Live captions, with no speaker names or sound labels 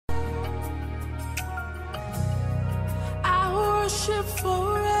worship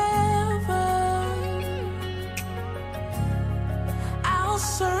forever. I'll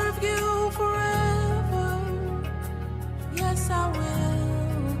serve you forever. Yes, I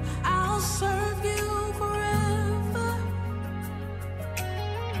will. I'll serve you forever.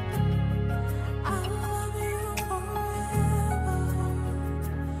 I'll love you forever.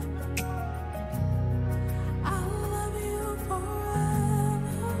 I'll love you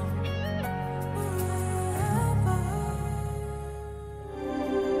forever.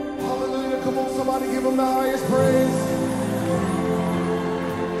 Hallelujah. Come on, somebody give him the highest praise.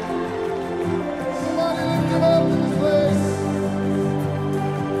 Somebody lift him up in this place.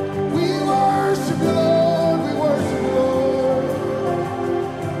 We worship you, Lord. We worship you, Lord.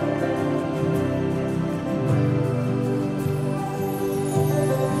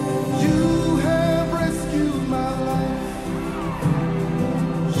 You have rescued my life.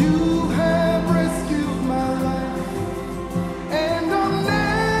 You have rescued my life. And I'm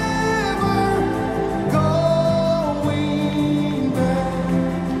never going back.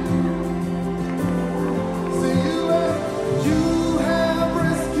 Say you have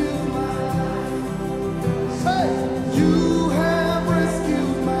rescued my life. Say you have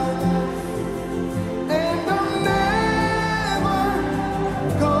rescued my life. And I'm never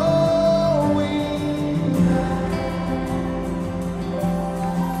going back.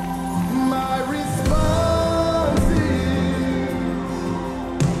 My response is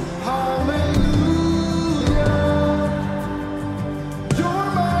hallelujah. You're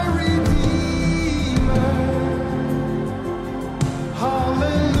my redeemer.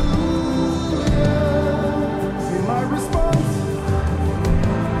 Hallelujah. Say my response.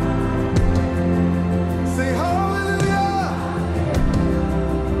 Say hallelujah.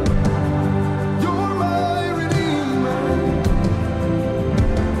 You're my redeemer.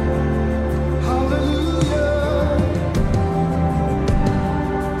 Hallelujah.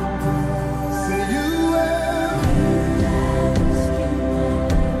 Say you have.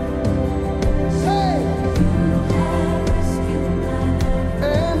 Say,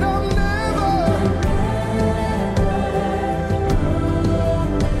 and I'm never.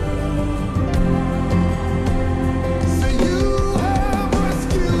 Say you have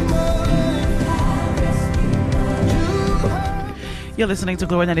rescued my life. You have. You're listening to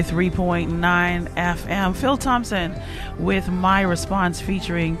Glory 93.9 FM. Phil Thompson with My Response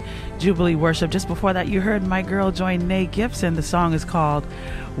featuring Jubilee Worship. Just before that, you heard my girl join Nate Gibson. The song is called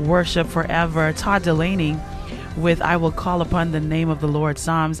Worship Forever. Todd Delaney with I Will Call Upon the Name of the Lord.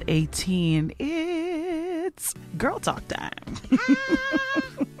 Psalms 18. It's girl talk time.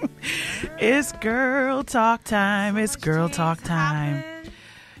 It's girl talk time. It's girl talk time.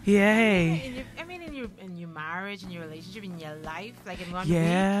 Yay. In your marriage, in your relationship, in your life, like in one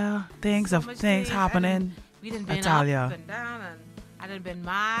Yeah, things So much things happening. We done been Italia. up and down, and I done been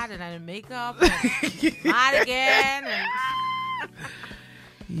mad, and I done makeup, and mad again, and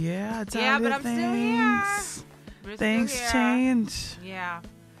Yeah, yeah, but I'm still here. We're Things still here. change. Yeah.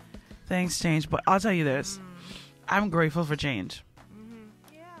 Things change. But I'll tell you this. I'm grateful for change.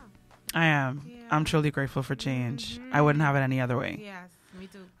 Yeah. I am. Yeah. I'm truly grateful for change. I wouldn't have it any other way. Yes. Me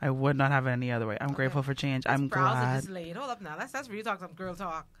too. I would not have it any other way. I'm grateful for change. I'm Brows are glad. just laid. Hold up now. Let's really talk some girl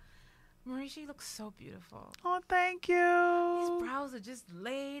talk. Mericha, you look so beautiful. Oh, thank These you. brows are just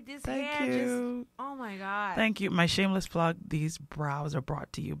laid. This Thank hair you. just. Oh my God. Thank you. My shameless plug. These brows are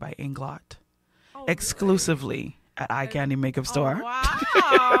brought to you by Inglot. Oh, Exclusively at Eye Candy Makeup Store. Oh,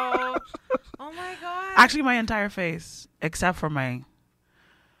 wow. Oh my God. Actually, my entire face, except for my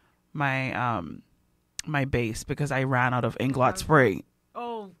base, because I ran out of Inglot spray.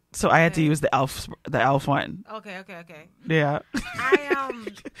 Oh. So I had to Okay. use the elf one. Okay. Yeah.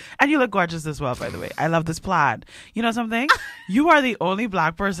 And you look gorgeous as well, by the way. I love this plaid. You know something? You are the only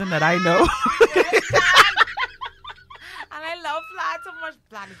black person that I know. And I love plaid so much.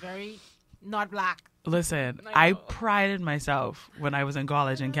 Plaid is very not black. Listen, I I know. prided myself when I was in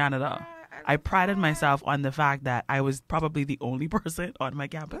college in Canada. I prided myself on the fact that I was probably the only person on my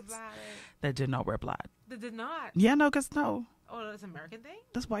campus that did not wear plaid. They did not. Yeah, no, because no. Oh, that's an American thing?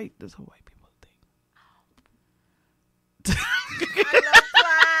 That's white. That's a white people thing. I love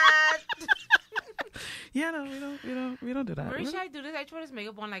plaid. Yeah, no, we don't do that. Marisha, I do this. I throw this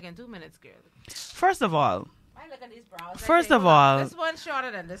makeup on like in 2 minutes, girl. First of all, I look at these brows. First of all- this one's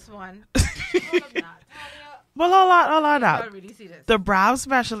shorter than this one. Hold up now. Talia, well, hold on I now. don't really see this. The brow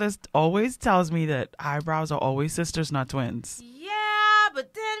specialist always tells me that eyebrows are always sisters, not twins. Yeah,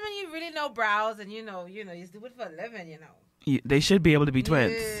 but then when you really know brows and you know, you do it for a living, you know. They should be able to be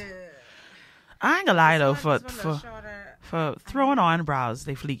twins. Yeah. I ain't gonna lie though, This one looks for shorter. throwing on brows,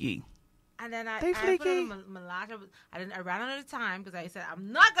 they fleeky. And then I They put on flaky. my lash. I ran out of time because I said,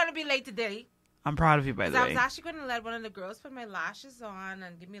 I'm not going to be late today. I'm proud of you, by the I way. was actually going to let one of the girls put my lashes on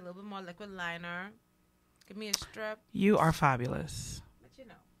and give me a little bit more liquid liner. Give me a strip. You are fabulous. But you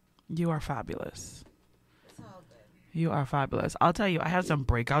know, You are fabulous. it's all good. You are fabulous. I'll tell you, I have some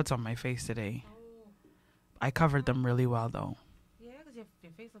breakouts on my face today. Oh, I covered them really well, though. yeah, because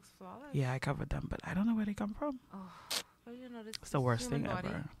your face looks flawless. Yeah, I covered them, but I don't know where they come from. Oh, well, you know, this It's the this worst human thing body.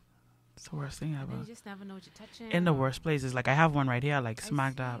 ever. It's the worst thing And then ever. you just never know what you're touching. In the worst places. Like, I have one right here, like, I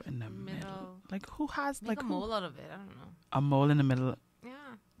smack see. dab in the middle. Middle. Like, who has, Make like, a who? mole out of it. I don't know. A mole in the middle. Yeah.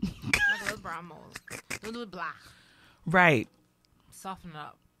 Like a little brown mole. A little black. Right. Soften it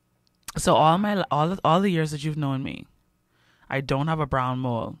up. So all the years that you've known me, I don't have a brown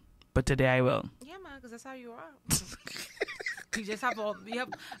mole, but today I will. Yeah, man, because that's how you are. We just have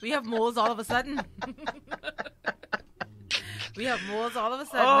we have moles all of a sudden. We have moles all of a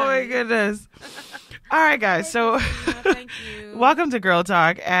sudden. Oh my goodness. All right, guys. So Thank you. welcome to Girl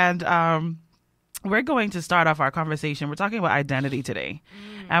Talk, and we're going to start off our conversation. We're talking about identity today,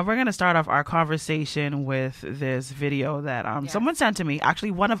 and we're going to start off our conversation with this video that Yes. someone sent to me.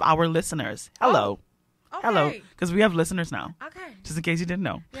 Actually, one of our listeners. Hello, Okay. hello, because we have listeners now. Okay. Just in case you didn't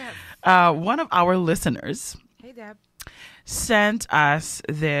know, Yes. one of our listeners Hey, Deb. sent us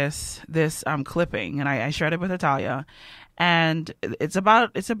this clipping, and I shared it with Italia, and it's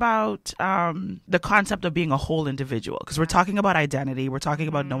about the concept of being a whole individual, because we're talking about identity, we're talking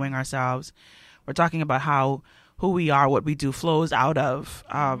about knowing ourselves, we're talking about how who we are, what we do flows out of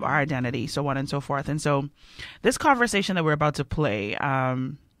our identity, so on and so forth. And so this conversation that we're about to play,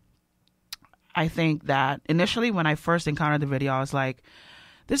 I think that initially when I first encountered the video, I was like,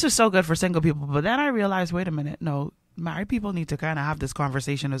 this is so good for single people. But then I realized, wait a minute, no, married people need to kind of have this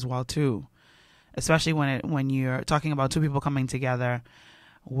conversation as well too, especially when you're talking about two people coming together,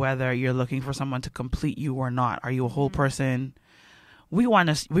 whether you're looking for someone to complete you or not. Are you a whole person? We want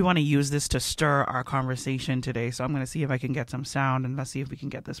to use this to stir our conversation today. So I'm going to see if I can get some sound, and let's see if we can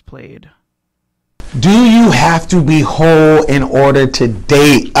get this played. Do you have to be whole in order to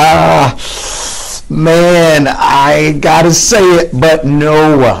date? Man, I gotta say it, but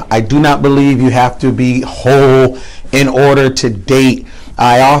no, I do not believe you have to be whole in order to date.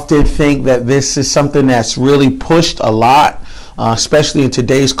 I often think that this is something that's really pushed a lot, especially in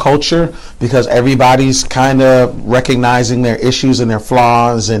today's culture, because everybody's kind of recognizing their issues and their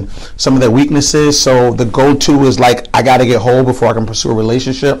flaws and some of their weaknesses. So the go-to is like, I got to get whole before I can pursue a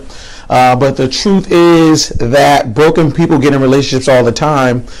relationship. But the truth is that broken people get in relationships all the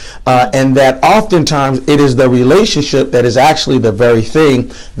time, and that oftentimes it is the relationship that is actually the very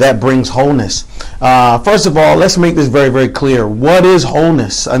thing that brings wholeness. First of all, let's make this very, very clear. What is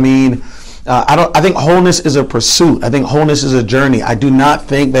wholeness? I mean, I think wholeness is a pursuit. I think wholeness is a journey. I do not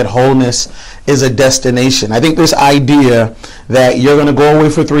think that wholeness is a destination. I think this idea that you're going to go away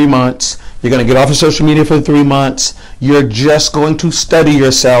for 3 months, you're going to get off of social media for 3 months, you're just going to study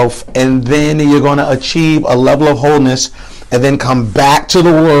yourself, and then you're going to achieve a level of wholeness and then come back to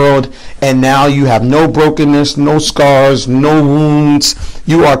the world, and now you have no brokenness, no scars, no wounds.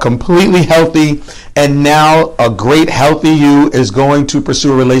 You are completely healthy, and now a great healthy you is going to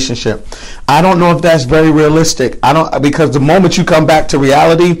pursue a relationship. I don't know if that's very realistic. Because the moment you come back to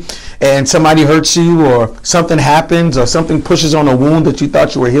reality and somebody hurts you or something happens or something pushes on a wound that you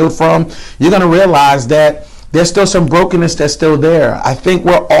thought you were healed from, you're going to realize that there's still some brokenness that's still there. I think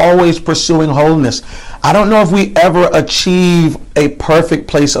we're always pursuing wholeness. I don't know if we ever achieve a perfect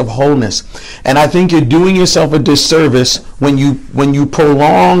place of wholeness. And I think you're doing yourself a disservice when you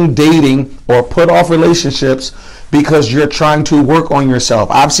prolong dating or put off relationships because you're trying to work on yourself.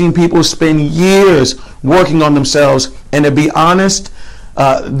 I've seen people spend years working on themselves, and to be honest,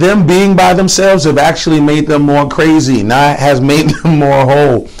 them being by themselves have actually made them more crazy, not has made them more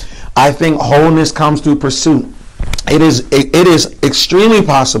whole. I think wholeness comes through pursuit. It is extremely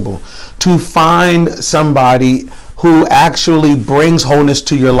possible to find somebody who actually brings wholeness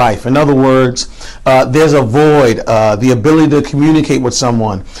to your life. In other words, there's a void, the ability to communicate with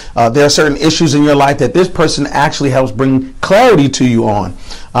someone. There are certain issues in your life that this person actually helps bring clarity to you on.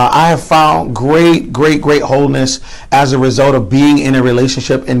 I have found great wholeness as a result of being in a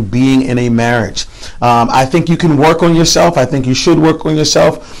relationship and being in a marriage. I think you can work on yourself. I think you should work on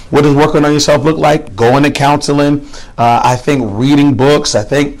yourself. What does working on yourself look like? Going to counseling. I think reading books. I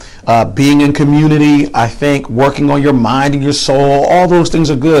think being in community. I think working on your mind and your soul. All those things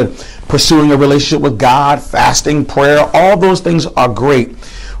are good. Pursuing a relationship with God, fasting, prayer. All those things are great.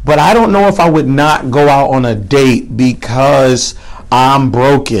 But I don't know if I would not go out on a date because I'm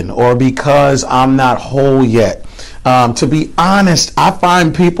broken or because I'm not whole yet. To be honest, I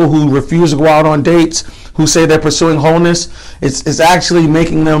find people who refuse to go out on dates, who say they're pursuing wholeness, it's actually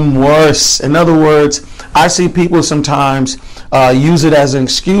making them worse. In other words, I see people sometimes use it as an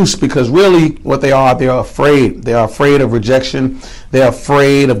excuse, because really what they are afraid. They are afraid of rejection. They're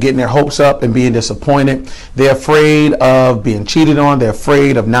afraid of getting their hopes up and being disappointed. They're afraid of being cheated on. They're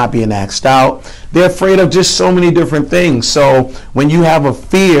afraid of not being asked out. They're afraid of just so many different things. So when you have a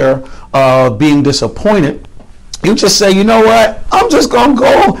fear of being disappointed, you just say, you know what, I'm just going to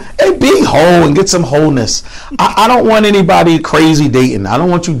go and be whole and get some wholeness. I don't want anybody crazy dating. I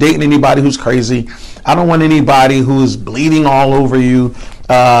don't want you dating anybody who's crazy. I don't want anybody who's bleeding all over you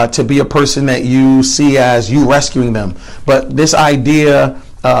to be a person that you see as you rescuing them. But this idea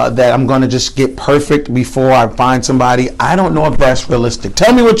that I'm going to just get perfect before I find somebody, I don't know if that's realistic.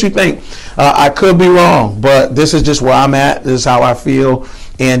 Tell me what you think. I could be wrong, but this is just where I'm at. This is how I feel.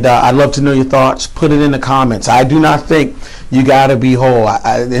 And I'd love to know your thoughts. Put it in the comments. I do not think you got to be whole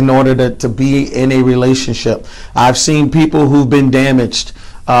in order to be in a relationship. I've seen people who've been damaged,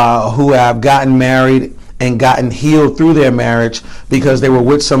 who have gotten married and gotten healed through their marriage because they were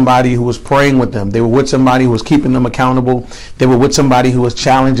with somebody who was praying with them. They were with somebody who was keeping them accountable. They were with somebody who was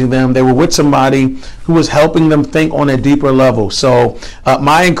challenging them. They were with somebody who was helping them think on a deeper level. So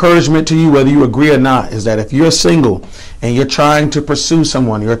my encouragement to you, whether you agree or not, is that if you're single and you're trying to pursue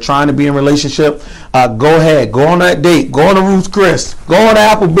someone, you're trying to be in a relationship, go ahead, go on that date, go on to Ruth's Chris, go on to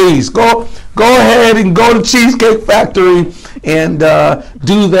Applebee's, go ahead and go to Cheesecake Factory and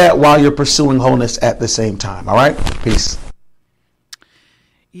do that while you're pursuing wholeness at the same time. All right? Peace.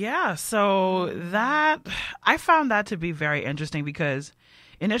 Yeah, so that, I found that to be very interesting, because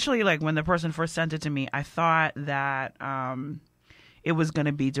initially, like when the person first sent it to me, I thought that it was going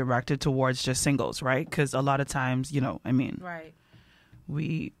to be directed towards just singles, right? Because a lot of times, Right.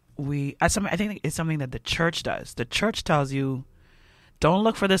 I think it's something that the church does. The church tells you, don't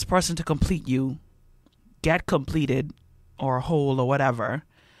look for this person to complete you, get completed or whole or whatever,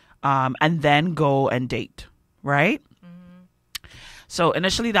 and then go and date, right? Mm-hmm. So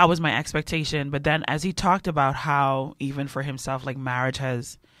initially that was my expectation, but then as he talked about how even for himself, like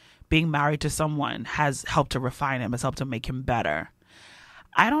being married to someone has helped to refine him, has helped to make him better.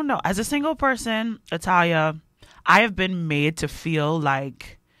 I don't know. As a single person, Italia, I have been made to feel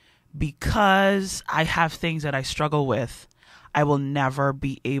like because I have things that I struggle with, I will never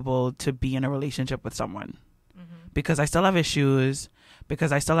be able to be in a relationship with someone. Because I still have issues,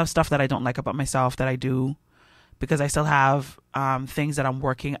 because I still have stuff that I don't like about myself that I do, because I still have things that I'm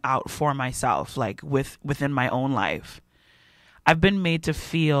working out for myself, like within my own life. I've been made to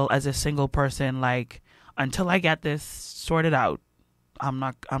feel as a single person like until I get this sorted out, I'm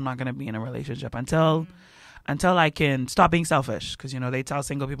not going to be in a relationship until I can stop being selfish. Because, they tell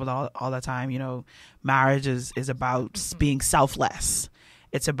single people all the time, marriage is about being selfless.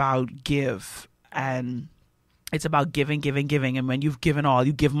 It's about give, and it's about giving. And when you've given all,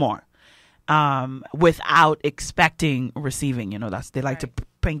 you give more, without expecting receiving. They like to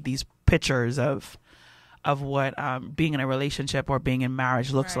paint these pictures of what being in a relationship or being in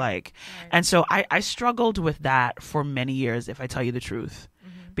marriage looks like. Right. And so I struggled with that for many years, if I tell you the truth,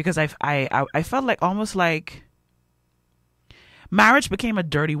 because I felt like almost like marriage became a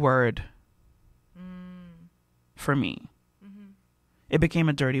dirty word for me. It became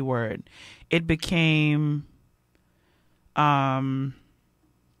a dirty word. It became the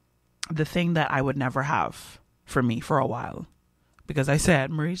thing that I would never have for me for a while. Because I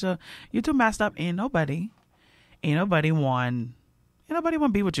said, Mericha, you too messed up. Ain't nobody want to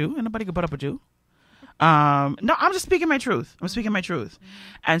be with you. Ain't nobody can put up with you. No, I'm just speaking my truth. I'm speaking my truth.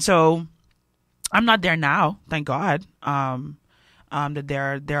 And so I'm not there now, thank God. That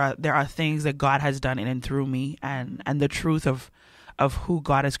there are things that God has done in and through me, and the truth of who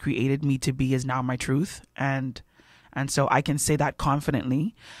God has created me to be is now my truth. And so I can say that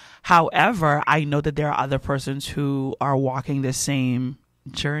confidently. However, I know that there are other persons who are walking the same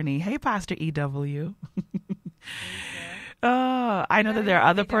journey. Hey, Pastor EW. I know that there are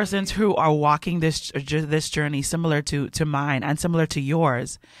other persons who are walking this journey similar to mine and similar to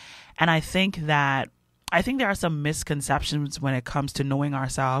yours. And I think there are some misconceptions when it comes to knowing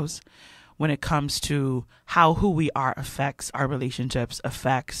ourselves, when it comes to how who we are affects our relationships,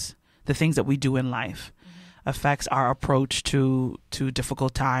 affects the things that we do in life, affects our approach to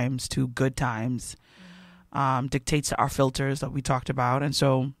difficult times, to good times, dictates our filters that we talked about. And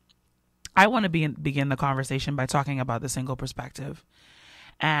so I want to begin the conversation by talking about the single perspective.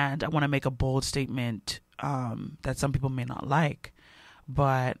 And I want to make a bold statement that some people may not like.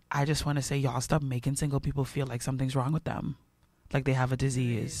 But I just want to say, y'all, stop making single people feel like something's wrong with them. Like they have a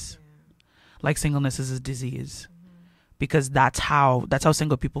disease. Like singleness is a disease. because that's how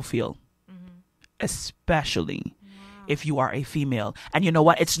single people feel, especially if you are a female. And you know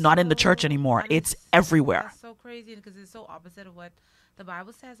what? It's not in the church anymore. It's everywhere. That's so crazy because it's so opposite of what the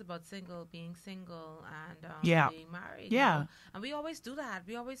Bible says about being single and being married. Yeah. You know? And we always do that.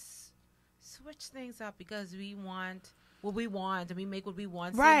 We always switch things up because we want what we want and we make what we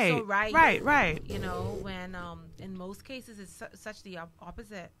want Right. seem so right. Right. You know, when in most cases it's such the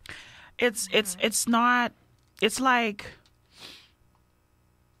opposite. It's not. It's like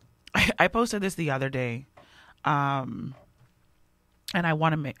I posted this the other day, and I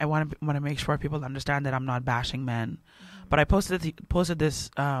want to make sure people understand that I'm not bashing men, but I posted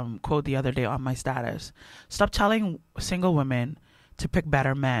this quote the other day on my status. Stop telling single women to pick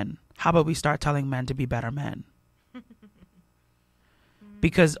better men. How about we start telling men to be better men?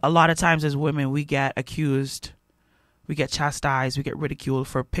 Because a lot of times as women, we get accused, we get chastised, we get ridiculed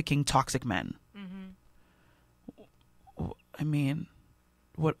for picking toxic men. I mean,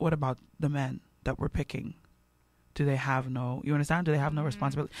 what about the men that we're picking? Do they have you understand? Do they have no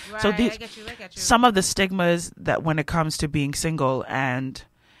responsibility? Right, So I get you. some of the stigmas that when it comes to being single and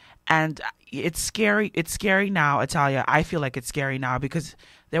it's scary. It's scary now, Italia. I feel like it's scary now because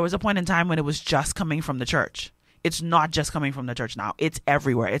there was a point in time when it was just coming from the church. It's not just coming from the church now. It's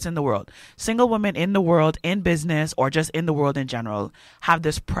everywhere. It's in the world. Single women in the world, in business, or just in the world in general, have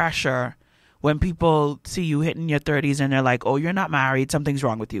this pressure when people see you hitting your 30s and they're like, oh, you're not married. Something's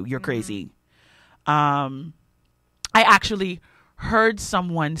wrong with you. You're crazy. I actually heard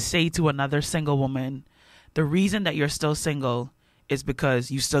someone say to another single woman, the reason that you're still single is because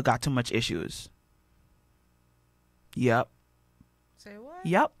you still got too much issues. Yep. Say what?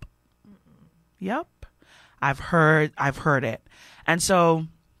 Yep. I've heard it. And so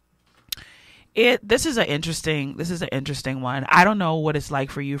this is an interesting one. I don't know what it's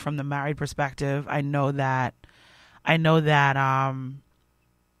like for you from the married perspective. I know that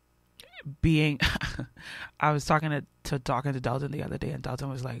being I was talking to Dalton the other day, and Dalton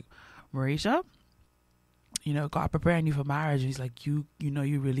was like, Mericha, you know, God preparing you for marriage. He's like, you know,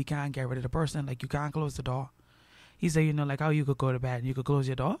 you really can't get rid of the person. Like, you can't close the door. He said, you know, like how you could go to bed and you could close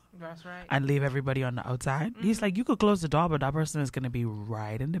your door. That's right. And leave everybody on the outside. He's like, you could close the door, but that person is going to be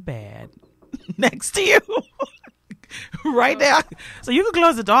right in the bed next to you. Right there. So you can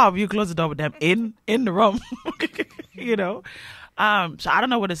close the door, but you close the door with them in the room. You know? So I don't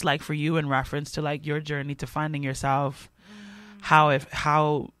know what it's like for you in reference to like your journey to finding yourself, how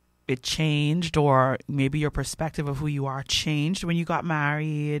it changed, or maybe your perspective of who you are changed when you got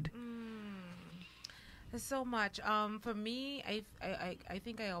married. There's so much. For me, I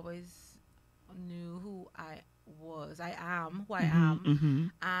think I always knew who I was. I am who I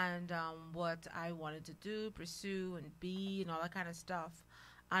am, and what I wanted to do, pursue, and be, and all that kind of stuff.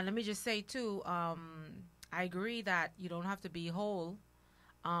 And let me just say too, I agree that you don't have to be whole,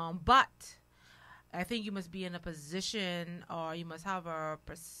 but I think you must be in a position, or you must have a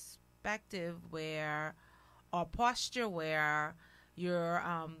perspective where, or posture where you're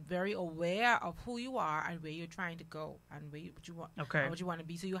very aware of who you are and where you're trying to go and what you want, what you want to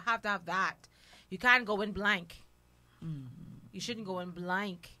be. So you have to have that. You can't go in blank. You shouldn't go in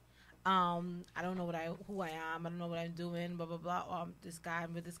blank. I don't know who I am. I don't know what I'm doing. Blah blah blah. I'm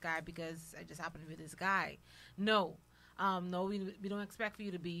with this guy because I just happen to be this guy. No, we don't expect for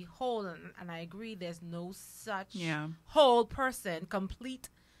you to be whole. And I agree. There's no such whole person, completely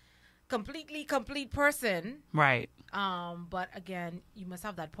complete person. Right. But again, you must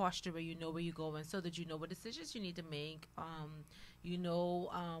have that posture where you know where you're going, so that you know what decisions you need to make. You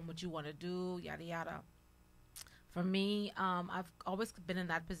know what you want to do, yada yada. For me, I've always been in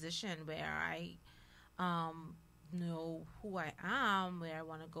that position where I know who I am, where I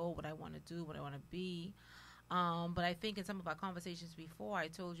want to go, what I want to do, what I want to be. But I think in some of our conversations before, I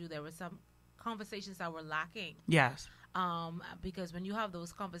told you there were some conversations that were lacking. Yes. Because when you have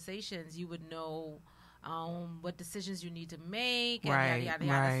those conversations, you would know what decisions you need to make, and right, yada, yada,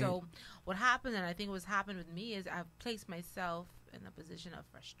 yada. Right. So what happened, and I think what's happened with me, is I've placed myself in a position of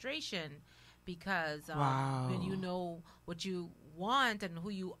frustration because when you know what you want and who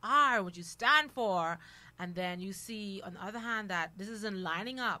you are, what you stand for, and then you see on the other hand that this isn't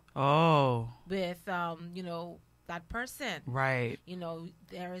lining up with, you know, that person. Right. You know,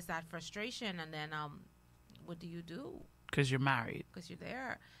 there is that frustration, and then what do you do? Because you're married. Because you're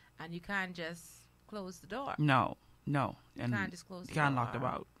there, and you can't just close the door. No. You can't just close the door. You can't lock them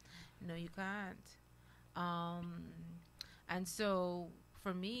out. No, you can't. And so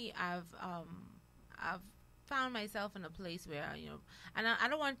for me, I've found myself in a place where, you know, and I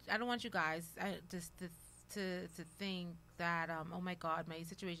don't want you guys just to think that oh my God, my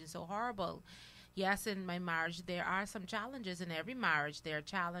situation is so horrible. yes, in my marriage, there are some challenges. In every marriage, there are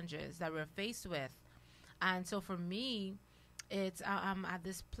challenges that we're faced with. And so for me, it's I'm at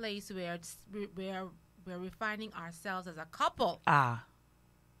this place where we're refining ourselves as a couple.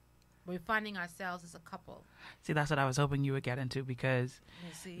 We're finding ourselves as a couple. See, that's what I was hoping you would get into, because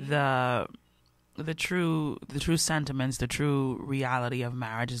You see? the true sentiments, the true reality of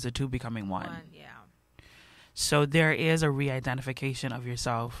marriage is the two becoming one. Yeah. So there is a re-identification of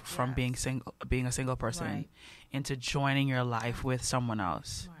yourself from Yes. being a single person, Right. into joining your life with someone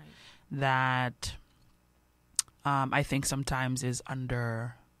else. Right. That I think sometimes is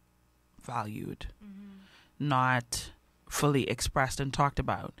undervalued, not fully expressed and talked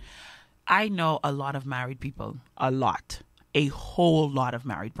about. I know a lot of married people, a whole lot of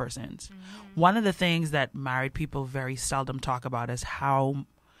married persons. One of the things that married people very seldom talk about is how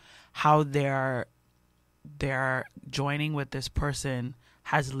their joining with this person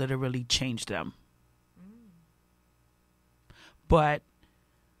has literally changed them. But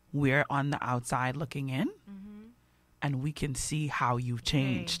we're on the outside looking in, and we can see how you've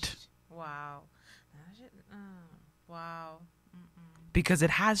changed. Wow. Wow. Because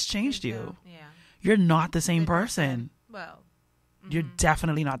it has changed you. Yeah. You're not the same Good person. Well. You're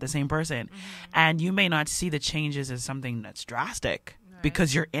definitely not the same person. And you may not see the changes as something that's drastic,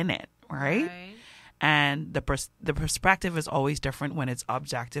 because you're in it, right? And the perspective is always different when it's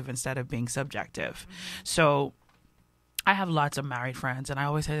objective instead of being subjective. So I have lots of married friends, and I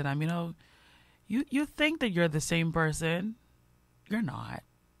always say to them, you think that you're the same person. You're not.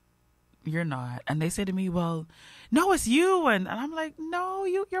 You're not. And they say to me, well, no, it's you. And I'm like, no,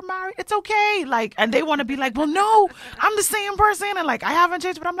 you're married. It's okay. Like, and they want to be like, well, no, I'm the same person. And like, I haven't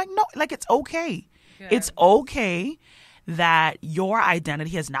changed. But I'm like, no, like, it's okay. Good. It's okay that your identity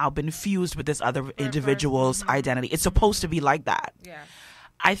has now been fused with this other individual's identity. It's supposed to be like that. Yeah.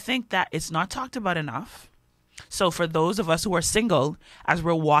 I think that it's not talked about enough. So for those of us who are single, as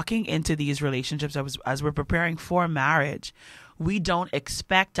we're walking into these relationships, as we're preparing for marriage, we don't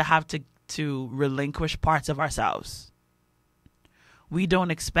expect to have to relinquish parts of ourselves. We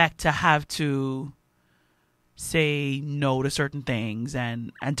don't expect to have to say no to certain things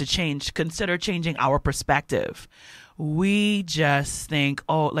and to consider changing our perspective. We just think,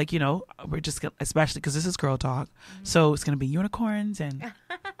 we're just gonna, especially because this is girl talk. So it's going to be unicorns and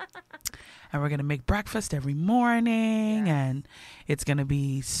we're going to make breakfast every morning, and it's going to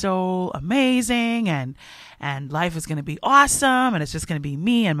be so amazing, and life is going to be awesome, and it's just going to be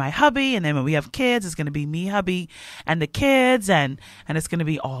me and my hubby, and then when we have kids, it's going to be me, hubby, and the kids, and it's going to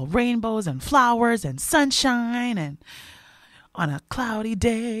be all rainbows and flowers and sunshine and on a cloudy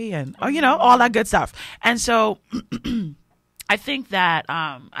day and all that good stuff. And so I think that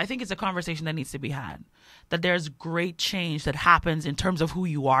it's a conversation that needs to be had, that there's great change that happens in terms of who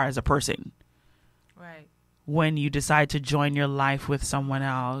you are as a person. Right. When you decide to join your life with someone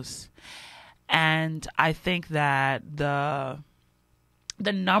else. And I think that the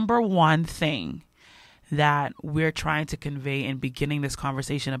number one thing that we're trying to convey in beginning this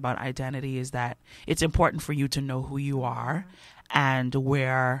conversation about identity is that it's important for you to know who you are and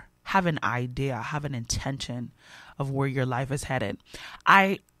have an idea, have an intention of where your life is headed.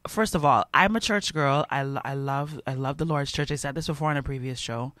 First of all, I'm a church girl. I love the Lord's church. I said this before on a previous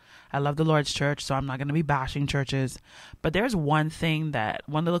show. I love the Lord's church, so I'm not going to be bashing churches. But there's one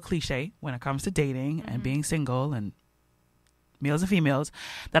little cliche when it comes to dating and being single and males and females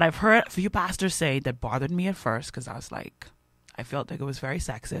that I've heard a few pastors say that bothered me at first, because I felt like it was very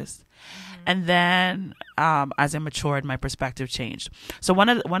sexist. And then as I matured, my perspective changed. So one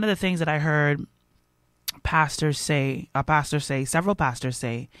of the things that I heard several pastors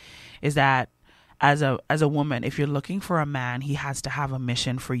say, is that as a woman, if you're looking for a man, he has to have a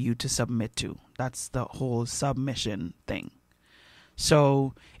mission for you to submit to. That's the whole submission thing.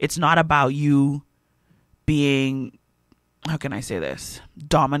 So it's not about you being, how can I say this,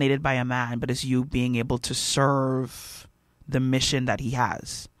 dominated by a man, but it's you being able to serve the mission that he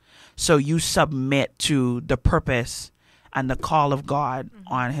has. So you submit to the purpose and the call of God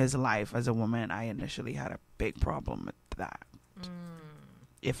on his life. As a woman, I initially had a big problem with that.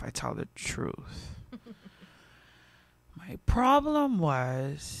 If I tell the truth. My problem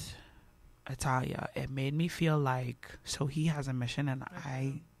was, Italia, it made me feel like, so he has a mission and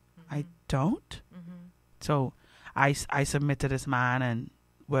I don't. So I submit to this man, and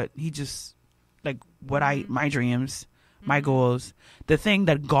what he just, my dreams, my goals, the thing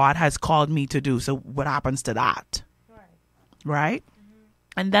that God has called me to do. So what happens to that? Right?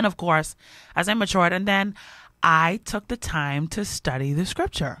 And then, of course, as I matured, and then I took the time to study the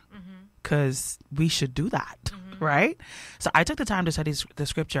scripture, because we should do that, right? So I took the time to study the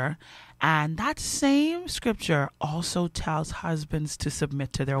scripture, And that same scripture also tells husbands to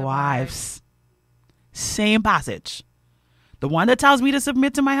submit to their wives. Same passage. The one that tells me to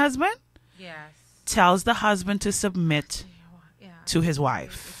submit to my husband Yes. tells the husband to submit Yeah. to his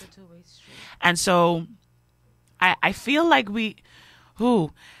wife. It's a two-way street. And so I feel like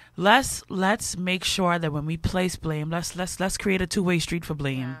let's make sure that when we place blame, let's create a two-way street for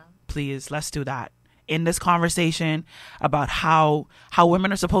blame. Yeah. Please, let's do that. In this conversation about how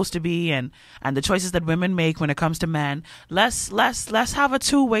women are supposed to be and the choices that women make when it comes to men, let's have a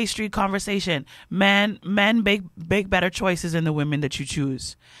two-way street conversation. Men make better choices in the women that you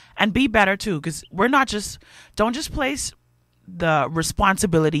choose, and be better too, because don't just place the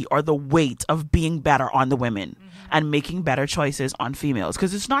responsibility or the weight of being better on the women and making better choices on females,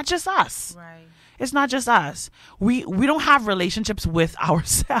 because it's not just us. Right. It's not just us. We don't have relationships with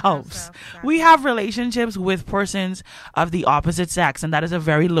ourselves. Exactly. We have relationships with persons of the opposite sex. And that is a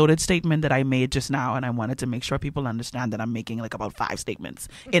very loaded statement that I made just now. And I wanted to make sure people understand that I'm making like about 5 statements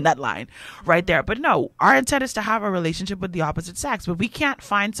in that line right there. But no, our intent is to have a relationship with the opposite sex. But we can't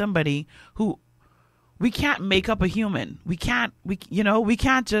find somebody we can't make up a human. We can't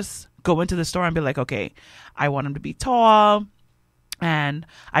just go into the store and be like, okay, I want him to be tall, and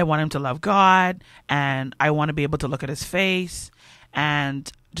I want him to love God, and I want to be able to look at his face,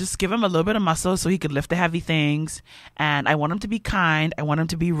 and just give him a little bit of muscle so he could lift the heavy things, and I want him to be kind, I want him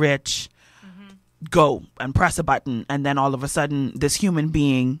to be rich. Go and press a button, and then all of a sudden this human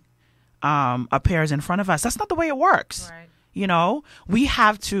being appears in front of us. That's not the way it works. Right. We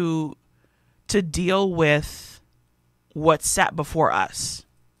have to deal with what's set before us.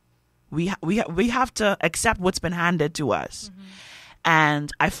 We have to accept what's been handed to us.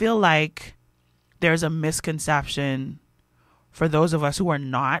 And I feel like there's a misconception for those of us who are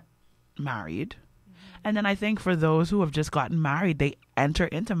not married. And then I think for those who have just gotten married, they enter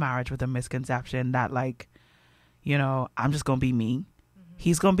into marriage with a misconception that, like, I'm just going to be me.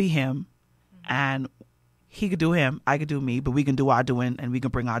 He's going to be him. And he could do him, I could do me, but we can do our doing and we can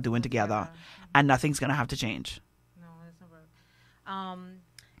bring our doing together. And nothing's going to have to change. No, it's not work.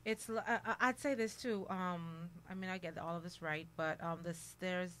 I'd say this too. I mean, I get all of this right, but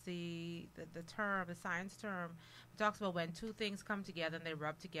there's the term, the science term, it talks about when two things come together and they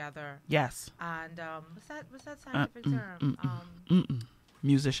rub together. Yes. And what's that scientific term?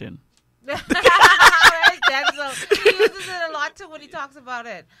 Musician. Denzel. He uses it a lot too when he talks about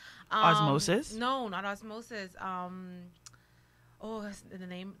it. Osmosis? No, not osmosis. The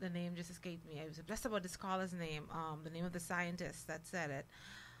name just escaped me. I was obsessed about this scholar's name. The name of the scientist that said it.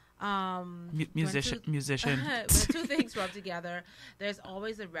 Musician. When two things rub together, there's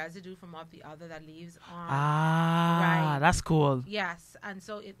always a residue from off the other that leaves on. Right. That's cool. Yes, and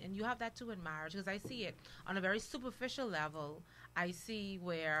so and you have that too in marriage, because I see it on a very superficial level. I see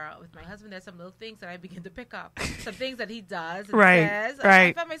where with my husband there's some little things that I begin to pick up, some things that he does and says. Right.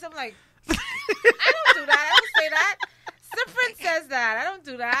 I find myself like, I don't do that. I don't say that. Different says that. I don't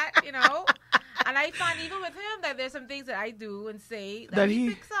do that. And I find even with him that there's some things that I do and say that he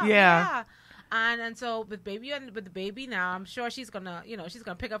picks up. Yeah. And so with the baby now, I'm sure she's gonna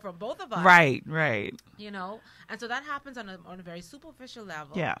pick up from both of us. Right. And so that happens on a very superficial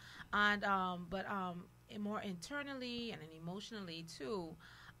level. Yeah. And but more internally and emotionally too.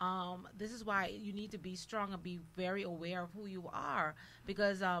 This is why you need to be strong and be very aware of who you are,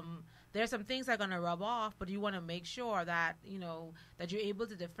 because there's some things that are going to rub off, but you want to make sure that that you're able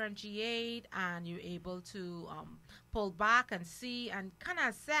to differentiate and you're able to pull back and see and kind of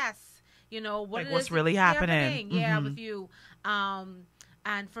assess what's really happening. With you.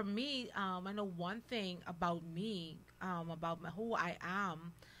 And for me, I know one thing about me, about who I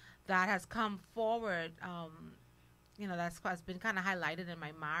am, that has come forward, that's been kind of highlighted in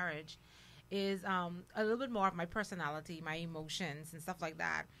my marriage, is a little bit more of my personality, my emotions and stuff like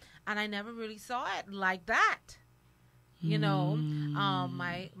that. And I never really saw it like that.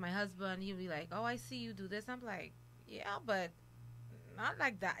 My husband, he'd be like, "Oh, I see you do this." I'm like, "Yeah, but not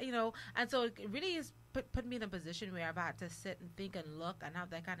like that," And so it really is put me in a position where I've had to sit and think and look and have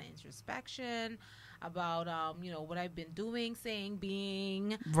that kind of introspection about what I've been doing, saying,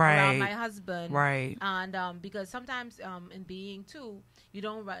 being around my husband, right? And because sometimes in being too, you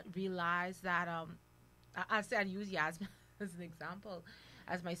don't realize that I'd use Yasmin as an example.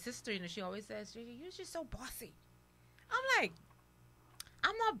 As my sister, she always says, "You're just so bossy." I'm like,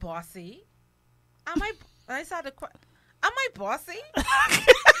 I'm not bossy. Am I? I saw the question. Am I bossy? Do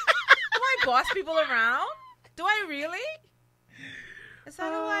I boss people around? Do I really? Is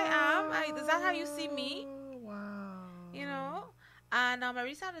that who I am? Is that how you see me? Wow. And I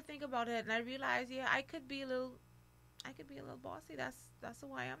really started to think about it, and I realized, I could be a little bossy. that's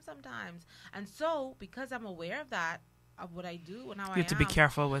who I am sometimes. And so because I'm aware of that, of what I do and how I am. You have to be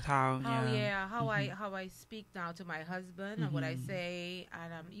careful with how I speak now to my husband and what I say,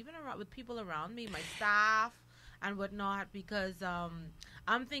 and even around with people around me, my staff and whatnot, because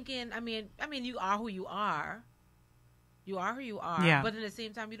I'm thinking, I mean, you are who you are. You are who you are. Yeah. But at the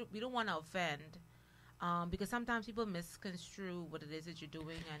same time, we don't want to offend, because sometimes people misconstrue what it is that you're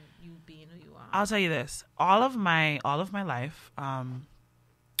doing and you being who you are. I'll tell you this: all of my life,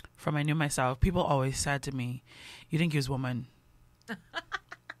 from I knew myself, people always said to me, "You think you're a woman."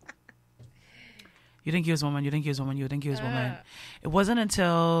 You think he was a woman, you think he was a woman, you think he was a woman. It wasn't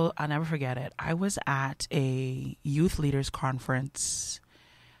until, I'll never forget it, I was at a youth leaders conference.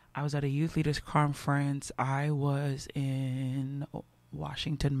 I was in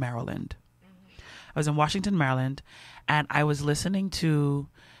Washington, Maryland. And I was listening to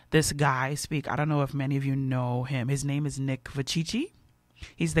this guy speak. I don't know if many of you know him. His name is Nick Vicici.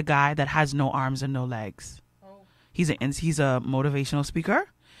 He's the guy that has no arms and no legs. He's a motivational speaker.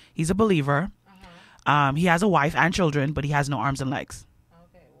 He's a believer. He has a wife and children, but he has no arms and legs.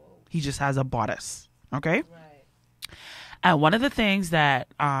 Okay, whoa. He just has a bodice. Okay. Right. And one of the things that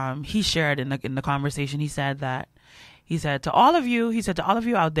he shared in the conversation, he said to all of you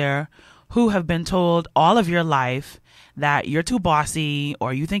out there who have been told all of your life that you're too bossy,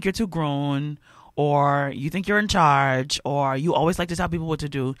 or you think you're too grown, or you think you're in charge, or you always like to tell people what to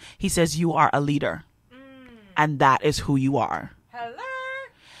do. He says you are a leader, and that is who you are. Hello.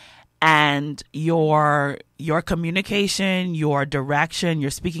 And your communication, your direction,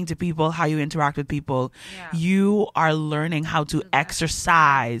 your speaking to people, how you interact with people, you are learning how to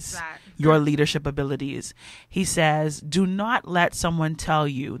exercise your leadership abilities. He says, do not let someone tell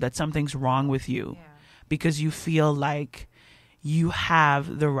you that something's wrong with you because you feel like you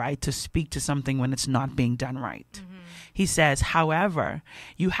have the right to speak to something when it's not being done right. He says, however,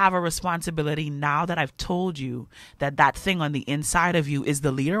 you have a responsibility now that I've told you that thing on the inside of you is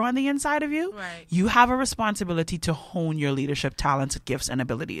the leader on the inside of you. Right. You have a responsibility to hone your leadership talents, gifts, and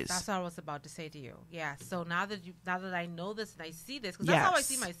abilities. That's what I was about to say to you. Yeah. So now that I know this and I see this, because that's how I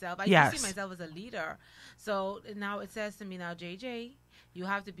see myself. I do see myself as a leader. So now it says to me now, JJ, you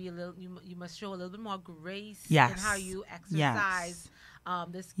have to be you must show a little bit more grace in how you exercise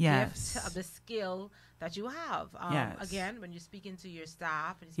this gift of the skill that you have. Again, when you're speaking to your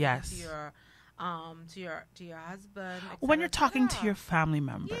staff and you're speaking to your husband, when you're talking to your family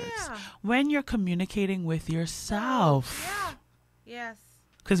members, when you're communicating with yourself. Yes.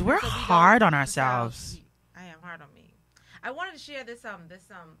 Because we're hard on ourselves. I am hard on me. I wanted to share this I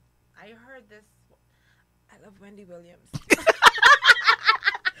heard this. I love Wendy Williams.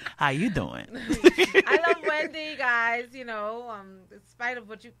 How you doing? I love Wendy, guys. You know, in spite of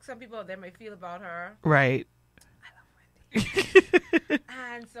what some people out there may feel about her. Right. I love Wendy.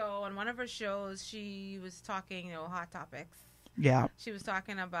 And so on one of her shows, she was talking, hot topics. Yeah. She was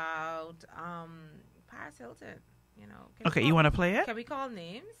talking about Paris Hilton. Okay, you want to play it? Can we call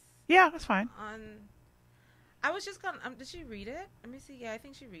names? Yeah, that's fine. I was just going to, did she read it? Let me see. Yeah, I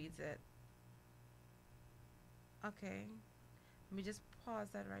think she reads it. Okay. Let me just pause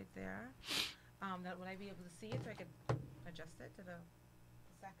that right there. That would I be able to see it so I could adjust it to the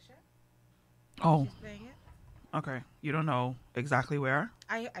section? Oh. She's playing it. Okay. You don't know exactly where?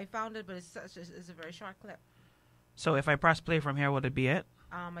 I found it, but it's a very short clip. So if I press play from here, would it be it?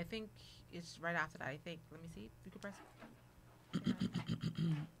 I think it's right after that. I think. Let me see. You can press it.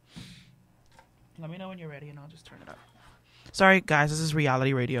 Let me know when you're ready, and I'll just turn it up. Sorry, guys. This is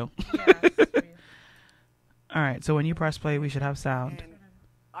reality radio. All right, so when you press play, we should have sound. And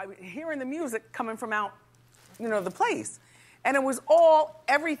I was hearing the music coming from out, the place. And it was all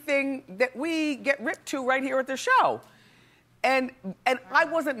everything that we get ripped to right here at the show. And I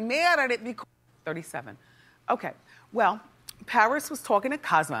wasn't mad at it because... 37. Okay. Well, Paris was talking to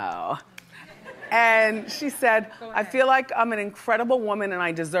Cosmo. And she said, I feel like I'm an incredible woman and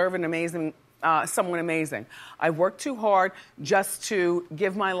I deserve an amazing... someone amazing. I work too hard just to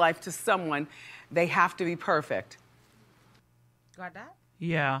give my life to someone. They have to be perfect. Got that?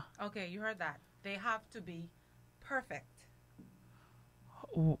 Yeah. Okay, you heard that. They have to be perfect.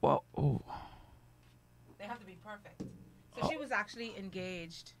 Well, They have to be perfect. So she was actually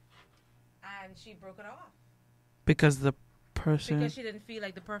engaged, and she broke it off. Because the person... Because she didn't feel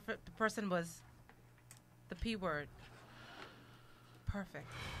like the person was the P word. Perfect.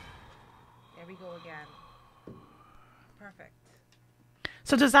 There we go again. Perfect.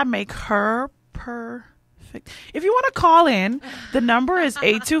 So does that make her perfect? If you want to call in, the number is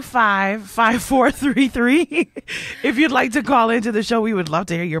 825-5433. If you'd like to call into the show, we would love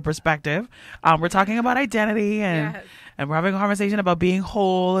to hear your perspective. We're talking about identity and And we're having a conversation about being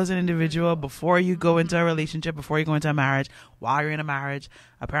whole as an individual before you go into a relationship, before you go into a marriage, while you're in a marriage.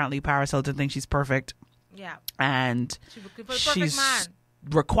 Apparently, Paris Hilton thinks she's perfect. Yeah. And She's looking for the perfect she's man.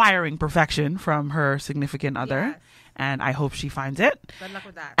 requiring perfection from her significant other. Yes. And I hope she finds it. Good luck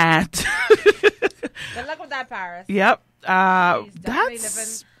with that. And Good luck with that, Paris. yep. She's definitely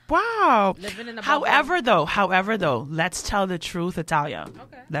That's wow. living in a bubble. However though, let's tell the truth, Italia.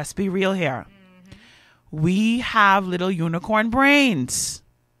 Okay. Let's be real here. We have little unicorn brains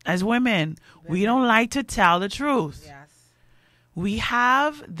as women. We don't like to tell the truth. Yes. We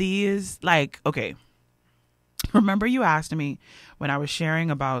have these, like, okay. Remember you asked me when I was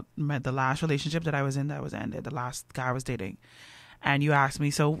sharing about the last relationship that I was in that was ended, the last guy I was dating. And you asked me,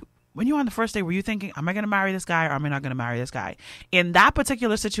 so when you were on the first day, were you thinking, am I going to marry this guy or am I not going to marry this guy? In that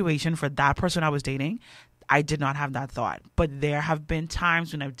particular situation for that person I was dating, I did not have that thought. But there have been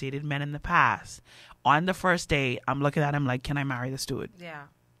times when I've dated men in the past. On the first day, I'm looking at him like, can I marry this dude? Yeah.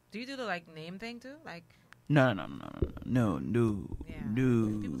 Do you do the like name thing too? Like No. yeah.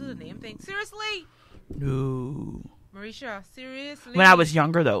 People do the name thing. Seriously, No. Marisha. Seriously. When I was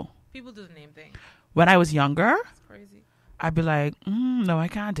younger, though. people do the name thing. When I was younger, It's crazy. I'd be like, no, I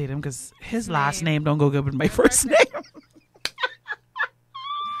can't date him because his last Name. name don't go good with my first Okay. name.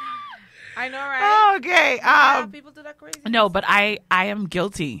 I know, right? Okay. Yeah, people do that crazy. No, but I am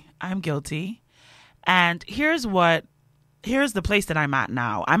guilty. I'm guilty. And here's the place that I'm at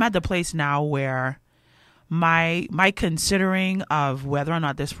now. I'm at the place now where my considering of whether or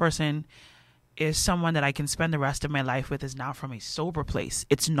not this person is someone that I can spend the rest of my life with is now from a sober place.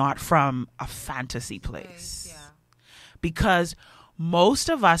 It's not from a fantasy place. Yeah. Because most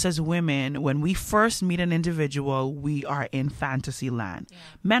of us as women, when we first meet an individual, we are in fantasy land. Yeah.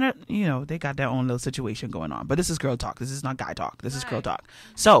 Men are, they got their own little situation going on. But this is girl talk. This is not guy talk. This is girl Right. talk.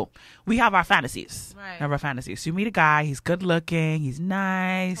 So we have our fantasies. Right. We have our fantasies. So you meet a guy, he's good looking, he's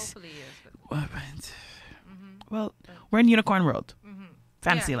nice. Hopefully, yes. Well, we're in unicorn world.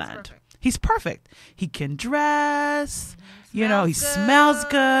 Fantasy Yeah, he's land. perfect. He's perfect. He can dress. He Smells smells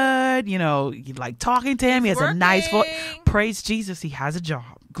good. good. You like talking to him. He's He has a nice voice. working. Praise Jesus. He has a job.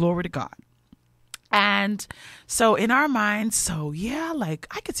 Glory to God. And so in our minds, like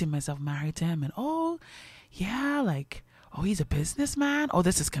I could see myself married to him and he's a businessman. Oh,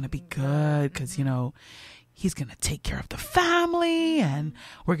 this is going to be good because, he's going to take care of the family and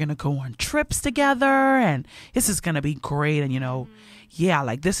we're going to go on trips together and this is going to be great. And,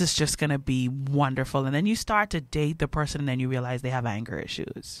 this is just going to be wonderful. And then you start to date the person and then you realize they have anger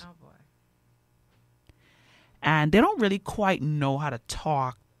issues. Oh boy. And they don't really quite know how to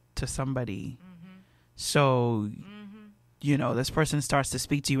talk to somebody. So, this person starts to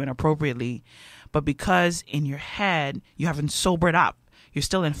speak to you inappropriately. But because in your head, you haven't sobered up, you're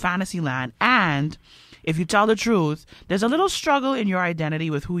still in fantasy land. And if you tell the truth, there's a little struggle in your identity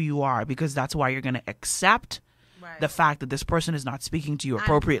with who you are because that's why you're going to accept Right. the fact that this person is not speaking to you And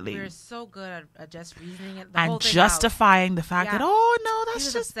appropriately. We're so good at just reasoning it. The whole And thing justifying the fact Yeah. that, oh, no, He that's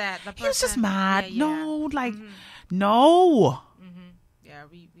was just, upset. The he was just person- mad. yeah, yeah. No, no, out. Yeah,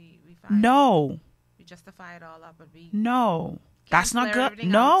 we find no, we justify it all up, but we no. That's not clear good. everything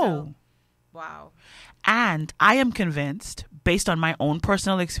out No. till- wow. And I am convinced, based on my own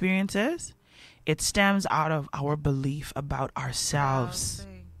personal experiences, it stems out of our belief about ourselves.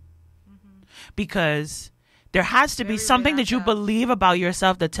 Because there has to be Very something that you reactive. believe about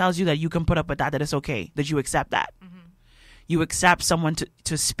yourself that tells you that you can put up with that it's okay, that you accept that. You accept someone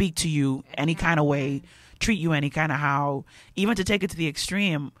to speak to you any kind of way, treat you any kind of how, even to take it to the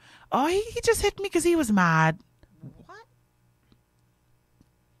extreme. Oh, he just hit me because he was mad. What?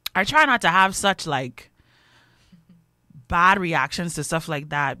 I try not to have such bad reactions to stuff like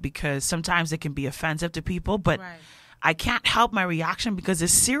that because sometimes it can be offensive to people, but Right. I can't help my reaction because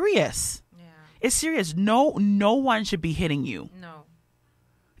it's serious. Yeah. It's serious. No one should be hitting you. No.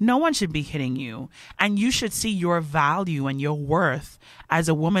 No one should be hitting you. And you should see your value and your worth as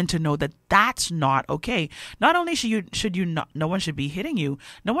a woman to know that that's not okay. Not only should you not, no one should be hitting you.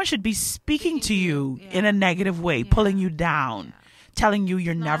 No one should be speaking to you Yeah. in a negative way, pulling you down, telling you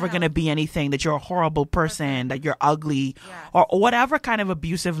you're not never going to be anything, that you're a horrible person, that you're ugly, Yes. or whatever kind of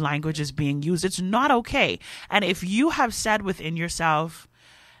abusive language is being used. It's not okay. And if you have said within yourself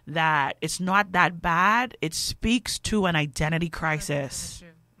that it's not that bad, it speaks to an identity crisis. True.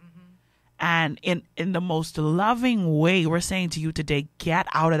 And in the most loving way, we're saying to you today, get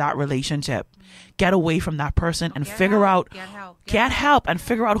out of that relationship. Get away from that person and Get figure help. out, Get help. get help and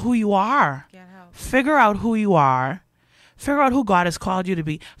figure out who you are. Get help. Figure out who you are. Figure out who God has called you to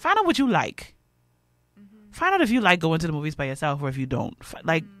be. Find out what you like. Find out if you like going to the movies by yourself or if you don't.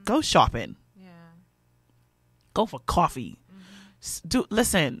 Go shopping. Yeah. Go for coffee.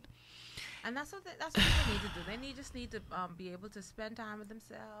 Listen. And that's what people need to do. They just need to be able to spend time with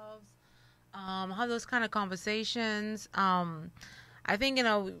themselves, have those kind of conversations. I think,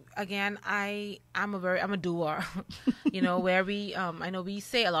 again, I'm a doer, where I know we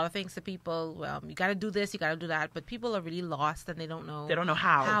say a lot of things to people. Well, you got to do this, you got to do that. But people are really lost and they don't know. They don't know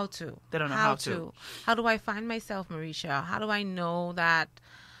how. How to. They don't know how to. How do I find myself, Mericha? How do I know that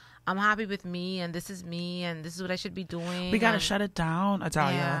I'm happy with me and this is me and this is what I should be doing? We got to shut it down,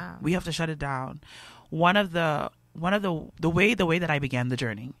 Italia. Yeah. We have to shut it down. One of the way that I began the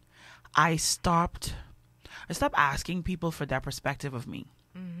journey, I stopped asking people for their perspective of me.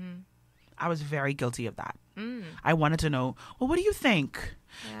 I was very guilty of that. I wanted to know, well, what do you think?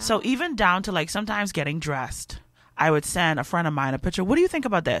 Yeah. So even down to like sometimes getting dressed, I would send a friend of mine a picture. What do you think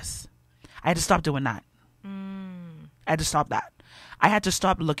about this? I had to stop doing that. I had to stop that. I had to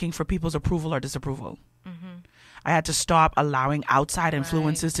stop looking for people's approval or disapproval. I had to stop allowing outside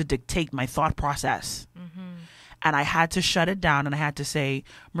influences to dictate my thought process. And I had to shut it down and I had to say,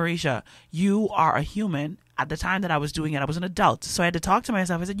 Mericha, you are a human. At the time that I was doing it, I was an adult. So I had to talk to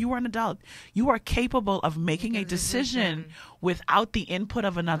myself. I said, you are an adult. You are capable of making a decision without the input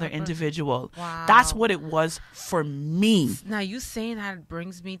of another individual. Wow. That's what it was for me. Now, you saying that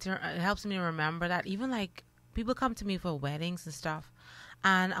it helps me to remember that even like people come to me for weddings and stuff.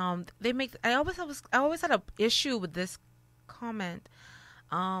 And I always had an issue with this comment.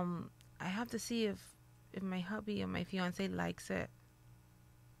 I have to see if my hubby or my fiance likes it,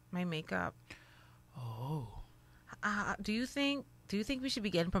 my makeup. Oh. Do you think we should be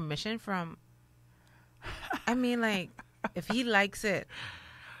getting permission from? I mean, like, if he likes it,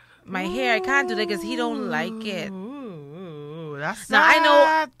 my hair, I can't do that because he don't like it. Ooh, that's now sad. I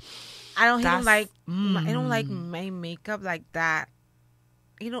know. I don't like my makeup like that.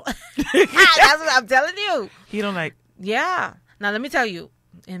 That's what I'm telling you. He don't like. Yeah. Now let me tell you,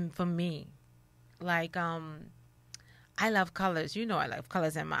 and for me, like I love colors. I love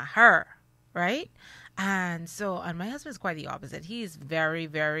colors in my hair, right? And my husband's quite the opposite. He's very,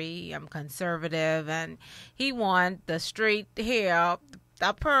 very conservative, and he want the straight hair,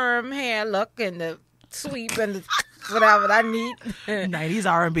 the perm hair look, and the sweep, and the whatever that need. 90s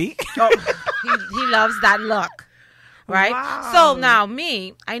R&B. He loves that look, right? Wow. So now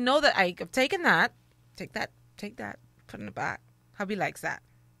me, I know that I've taken that, take that, put it in the back. Hubby likes that,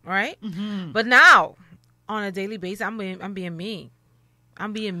 right? But now, on a daily basis, I'm being me.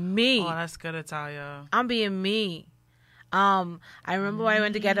 I'm being me. Oh, that's good, Italia. I'm being me. I remember when I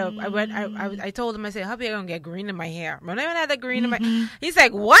went to get I told him, I said, hubby, I'm going to get green in my hair. When I had the green in my, he's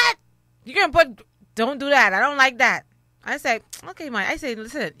like, what? You're going to don't do that. I don't like that. I said, okay, Mike. I said,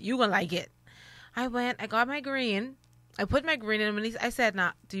 listen, you going to like it. I got my green. I put my green in him, and I said,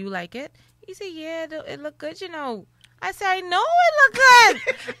 now, do you like it? He said, yeah, it look good, I said, I know it look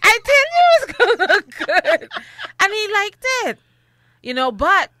good. I tell you it's going to look good. And he liked it.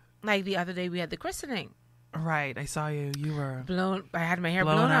 But like the other day we had the christening. Right, I saw you. You were blown. I had my hair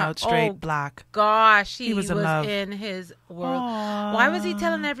blown out, straight black. Gosh, he was in love. in his world. Aww. Why was he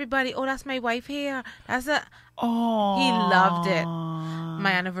telling everybody, "Oh, that's my wife hair"? Oh, he loved it.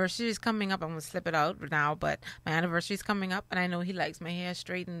 My anniversary is coming up. I'm gonna slip it out now, but my anniversary is coming up, and I know he likes my hair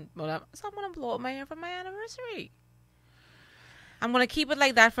straight and whatever. So I'm gonna blow up my hair for my anniversary. I'm gonna keep it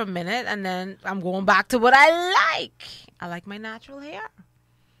like that for a minute, and then I'm going back to what I like. I like my natural hair.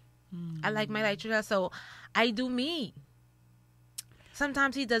 I like my natural hair, so I do me.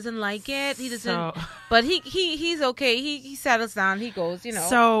 Sometimes he doesn't like it. He doesn't, but he's okay. He settles down. He goes,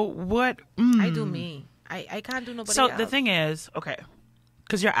 So what? I do me. I can't do nobody else. So the thing is, okay,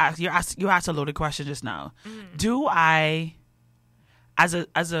 because you asked a loaded question just now. Do I, as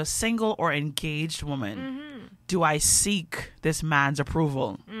a single or engaged woman, do I seek this man's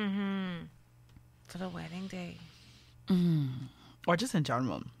approval for the wedding day, or just in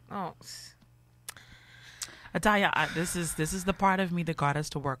general? Oh. Italia, this is the part of me that God has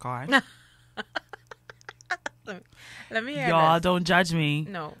to work on. Let me hear Y'all this. don't judge me.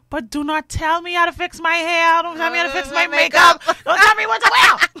 No. But do not tell me how to fix my hair. Don't tell me how to fix my makeup. Don't tell me what to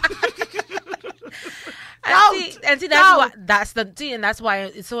wear. And that's why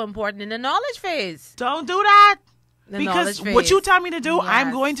it's so important in the knowledge phase. Don't do that. Because what you tell me to do, yes.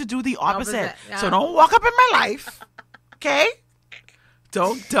 I'm going to do the opposite. Yeah. So don't walk up in my life. Okay?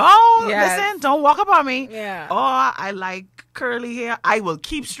 Don't yes. listen. Don't walk up on me. Yeah. Oh, I like curly hair. I will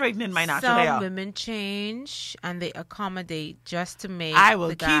keep straightening my natural hair. Some women change and they accommodate just to make I will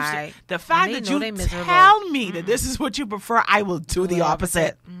the keep guy. the fact that you tell me that this is what you prefer. I will do the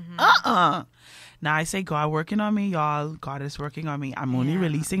opposite. Now I say God working on me, y'all. God is working on me. I'm only Yeah.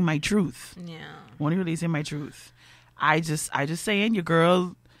 releasing my truth. Yeah. I'm only releasing my truth. I just saying your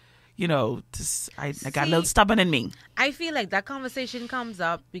girl, you know, I got a little See, stubborn in me. I feel like that conversation comes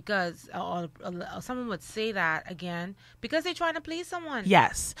up because someone would say that again because they're trying to please someone.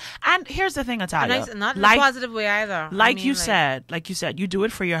 Yes. And here's the thing, And Italia. not in a positive way either. Like I mean, you said, you do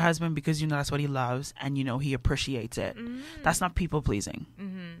it for your husband because you know that's what he loves and you know he appreciates it. That's not people pleasing.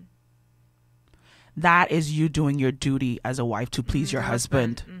 That is you doing your duty as a wife to please your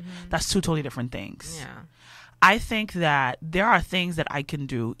husband. That's two totally different things. Yeah. I think that there are things that I can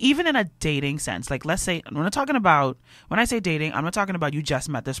do, even in a dating sense. Like, let's say, when I say dating, I'm not talking about you just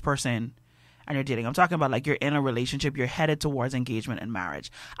met this person and you're dating. I'm talking about like you're in a relationship, you're headed towards engagement and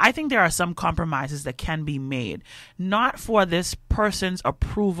marriage. I think there are some compromises that can be made, not for this person's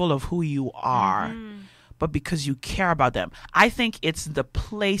approval of who you are, but because you care about them. I think it's the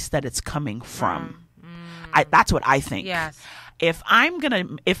place that it's coming from. That's what I think. Yes. If I'm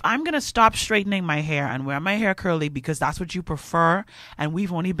gonna stop straightening my hair and wear my hair curly because that's what you prefer, and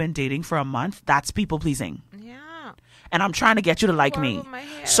we've only been dating for a month, that's people pleasing. Yeah. And I'm trying to get you to like me. With my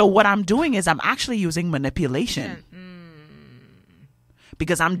hair. So what I'm doing is I'm actually using manipulation.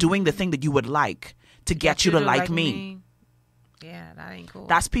 Because I'm doing the thing that you would like to get you to like me. Yeah, that ain't cool.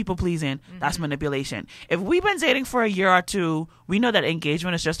 That's people pleasing. That's manipulation. If we've been dating for a year or two, we know that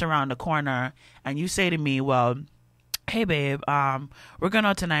engagement is just around the corner, and you say to me, well, hey babe, we're going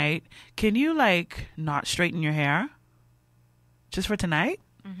out tonight. Can you like not straighten your hair just for tonight?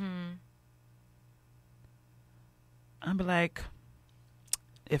 I'd be like,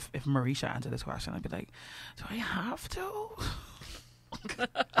 if Mericha answered this question, I'd be like, do I have to?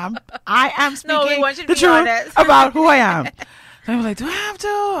 I am speaking No, we want you to the be truth honest. about who I am. So I'm like, do I have to?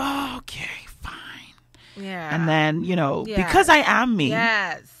 Oh, okay, fine. Yeah. And then, you know, Yes. because I am me.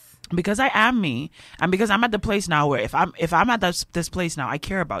 Yes. Because I am me, and because I'm at the place now where if I'm at this place now, I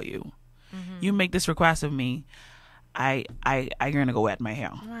care about you. You make this request of me, I'm gonna go wet my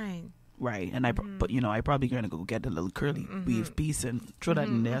hair, Right. and but you know I probably gonna go get a little curly weave piece and throw that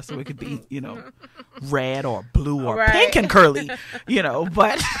in there so it could be red or blue or Right. pink and curly, but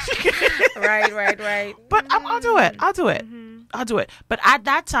Right. but I'll do it. I'll do it. But at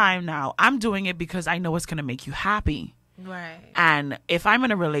that time now, I'm doing it because I know it's gonna make you happy. Right. And if I'm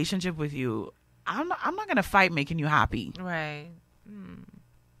in a relationship with you, I'm not gonna fight making you happy. Right.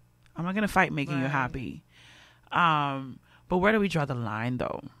 I'm not gonna fight making you Right. happy. But where do we draw the line,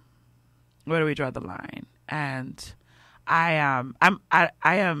 though? Where do we draw the line? And I am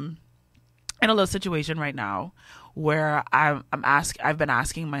in a little situation right now where I've been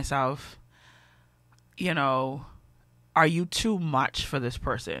asking myself, are you too much for this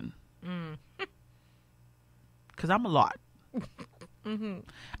person? Because I'm a lot.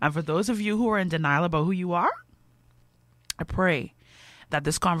 And for those of you who are in denial about who you are, I pray that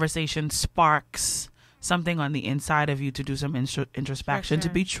this conversation sparks something on the inside of you to do some introspection, to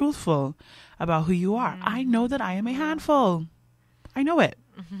be truthful about who you are. I know that I am a handful. I know it.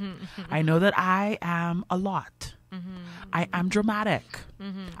 I know that I am a lot. I am dramatic.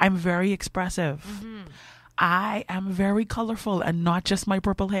 I'm very expressive. I am very colorful, and not just my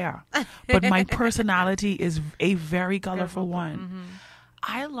purple hair, but my personality is a very colorful one.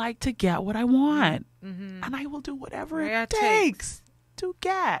 I like to get what I want, and I will do whatever it takes to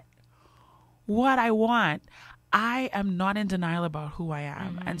get what I want. I am not in denial about who I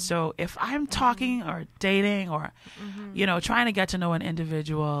am. And so if I'm talking or dating or, trying to get to know an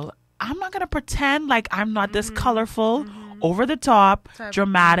individual, I'm not going to pretend like I'm not this colorful, over the top,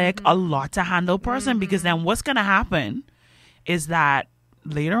 dramatic, a lot to handle person, because then what's going to happen is that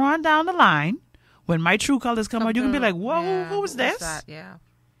later on down the line, when my true colors come out, you can be like, whoa, who's this? Yeah.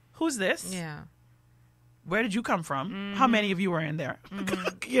 Who's this? Yeah. Where did you come from? How many of you were in there?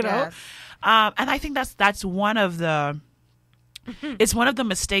 Yes. And I think that's one of the it's one of the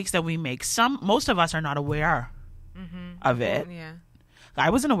mistakes that we make. Most of us are not aware of it. Yeah. I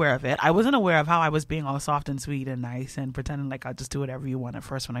wasn't aware of it. I wasn't aware of how I was being all soft and sweet and nice and pretending like I'll just do whatever you want at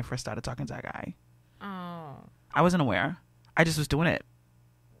first when I first started talking to that guy. Oh. I wasn't aware. I just was doing it.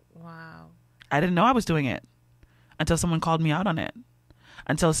 Wow. I didn't know I was doing it until someone called me out on it.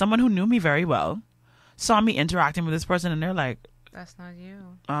 Until someone who knew me very well saw me interacting with this person, and they're like, That's not you.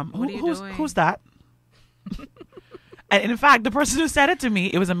 What are you doing? Who's that? And in fact, the person who said it to me,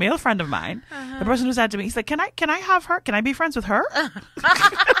 it was a male friend of mine. The person who said it to me, he's like, can I have her? Can I be friends with her?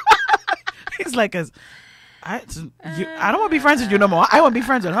 He's like, I don't want to be friends with you no more. I want to be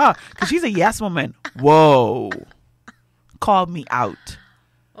friends with her because she's a yes woman. Whoa. Called me out.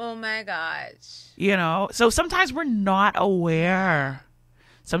 Oh my gosh. So sometimes we're not aware.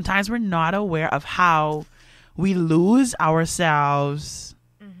 Sometimes we're not aware of how we lose ourselves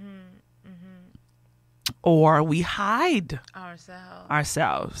or we hide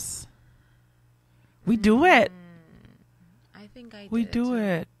ourselves. We do it. I think I did We it do too.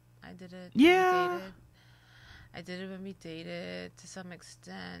 it. I did it. Yeah. I did it when we dated to some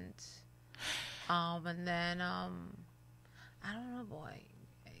extent. And then I don't know, boy.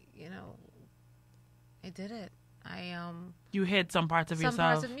 I did it. You hid some parts of some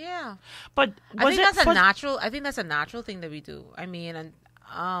yourself. parts of yeah. But I was think it that's a natural. I think that's a natural thing that we do. I mean, and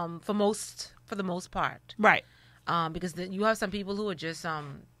for the most part, right? Because you have some people who are just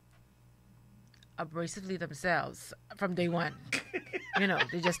abrasively themselves from day one.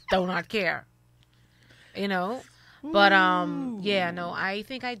 They just do not care. But I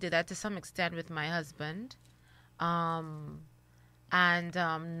think I did that to some extent with my husband. And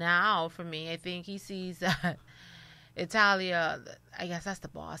now for me, I think he sees that Italia, I guess that's the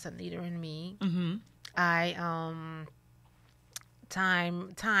boss and leader in me. Mm-hmm.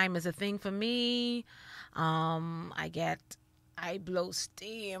 Time is a thing for me. I blow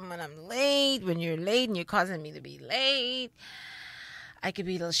steam when I'm late. When you're late and you're causing me to be late, I could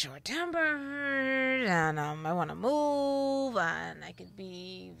be a little short-tempered, and I want to move, and I could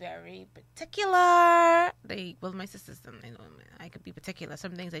be very particular. My sisters, I could be particular.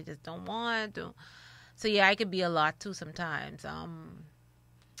 Some things I just don't want to. So yeah, I could be a lot too sometimes. But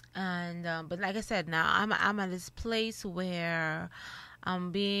like I said, now I'm at this place where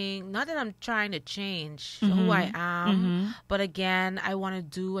I'm being, not that I'm trying to change who I am, but again, I want to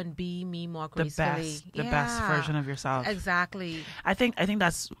do and be me more gracefully. The best version of yourself. Exactly. I think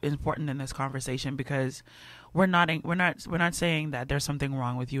that's important in this conversation, because we're not saying that there's something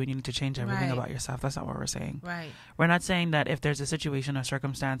wrong with you and you need to change everything Right. about yourself. That's not what we're saying. Right. We're not saying that if there's a situation or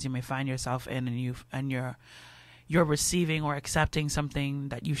circumstance you may find yourself in and you're receiving or accepting something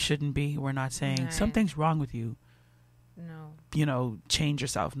that you shouldn't be. We're not saying Right. something's wrong with you. No. Change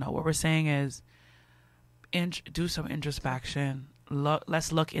yourself. No, what we're saying is do some introspection.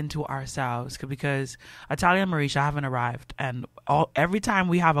 Let's look into ourselves, because Italia and Mericha haven't arrived. And every time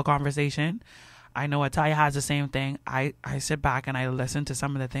we have a conversation, I know Italia has the same thing. I sit back and I listen to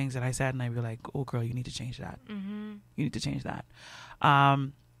some of the things that I said, and I be like, oh, girl, you need to change that. Mm-hmm. You need to change that.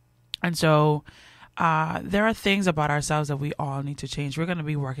 And so there are things about ourselves that we all need to change. We're going to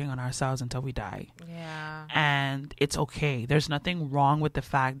be working on ourselves until we die. Yeah. And it's okay. There's nothing wrong with the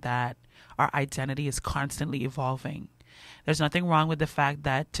fact that our identity is constantly evolving. There's nothing wrong with the fact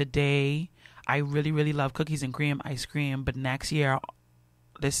that today I really, really love cookies and cream ice cream, but next year,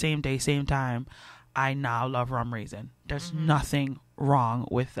 the same day, same time, I now love rum raisin. There's nothing wrong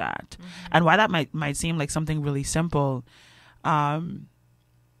with that. And while that might seem like something really simple, I'll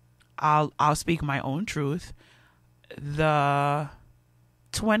speak my own truth. The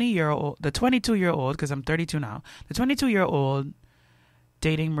 22-year-old, because I'm 32 now, the 22-year-old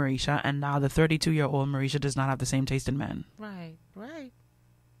dating Mericha, and now the 32-year-old Mericha does not have the same taste in men. Right.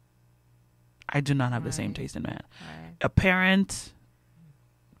 I do not have the same taste in men. Right. Apparent,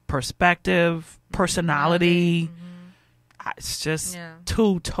 perspective, personality. It's just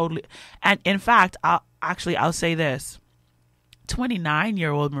two totally. And in fact, I'll say this: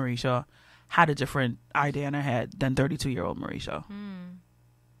 29-year-old Mericha had a different idea in her head than 32-year-old Mericha.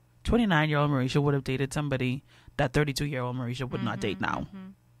 29-year-old Mericha would have dated somebody that 32-year-old Mericha would not date now.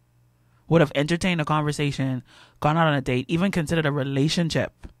 Would have entertained a conversation, gone out on a date, even considered a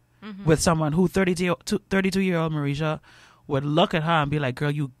relationship with someone who 32-year-old Mericha would look at her and be like, girl,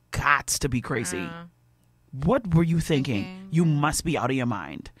 you got to be crazy. What were you thinking? You must be out of your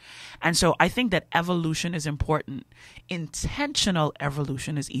mind. And so I think that evolution is important. Intentional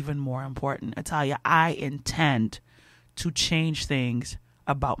evolution is even more important. Italia, I intend to change things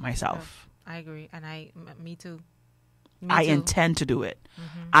about myself. I agree. And me too. I intend to do it.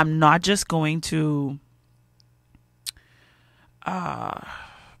 I'm not just going to, I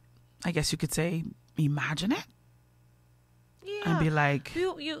guess you could say, imagine it. And be like,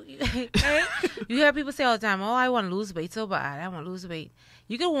 you hear people say all the time, oh, I want to lose weight so bad. I want to lose weight.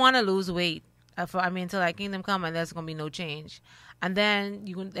 You can want to lose weight until like kingdom come, and there's going to be no change. And then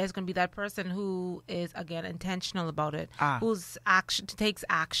there's going to be that person who is, again, intentional about it, who's takes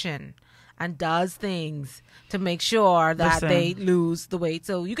action and does things to make sure that they lose the weight.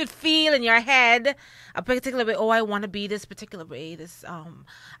 So you could feel in your head a particular way. Oh, I want to be this particular way. This,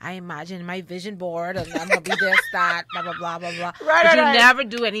 I imagine my vision board, and I'm gonna be this, that, blah blah blah blah blah. But you never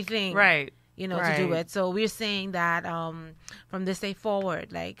do anything, to do it. So we're saying that from this day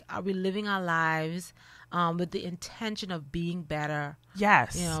forward, like, are we living our lives with the intention of being better?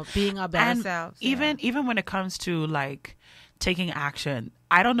 Yes, being our better selves. Even when it comes to like taking action.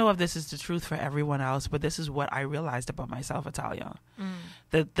 I don't know if this is the truth for everyone else, but this is what I realized about myself, Italia.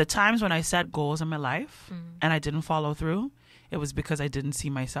 The times when I set goals in my life and I didn't follow through, it was because I didn't see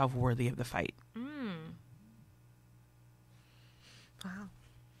myself worthy of the fight. Wow.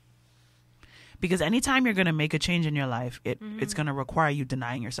 Because anytime you're going to make a change in your life, it's going to require you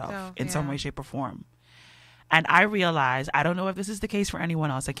denying yourself in some way, shape, or form. And I realized, I don't know if this is the case for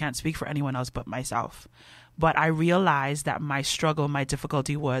anyone else. I can't speak for anyone else but myself. But I realized that my struggle, my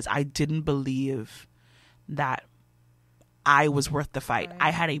difficulty was I didn't believe that I was worth the fight.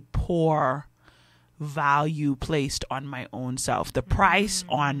 I had a poor value placed on my own self. The price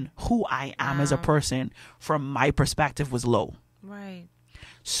on who I am as a person from my perspective was low. Right.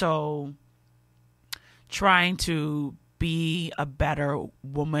 So trying to be a better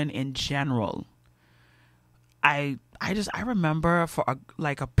woman in general, I remember for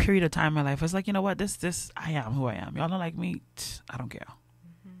a period of time in my life, I was like, you know what, this I am who I am. Y'all don't like me, I don't care.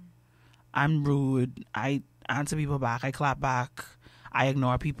 I'm rude. I answer people back. I clap back. I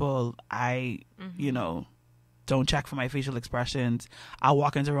ignore people. I don't check for my facial expressions. I'll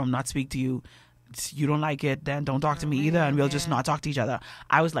walk into a room, not speak to you. You don't like it, then don't talk to me either, and we'll just not talk to each other.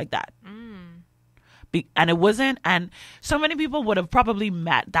 I was like that. And it wasn't, and so many people would have probably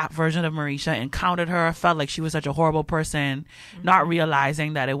met that version of Mericha, encountered her, felt like she was such a horrible person, not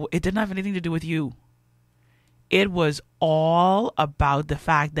realizing that it didn't have anything to do with you. It was all about the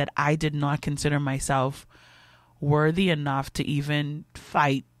fact that I did not consider myself worthy enough to even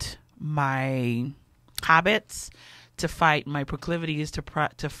fight my habits, to fight my proclivities,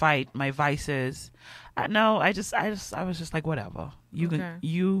 to fight my vices. No, I was just like, whatever.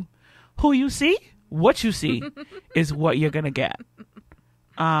 Who you see, what you see is what you're gonna get.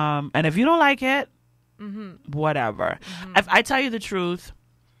 And if you don't like it, whatever. If I tell you the truth,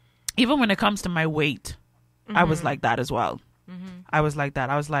 even when it comes to my weight, I was like that as well. I was like that.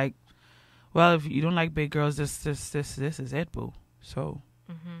 I was like, well, if you don't like big girls, this is it, boo. So,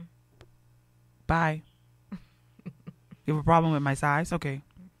 bye. You have a problem with my size? Okay.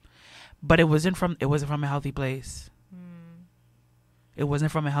 But it wasn't from a healthy place. It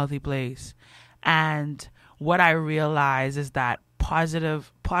wasn't from a healthy place. And what I realize is that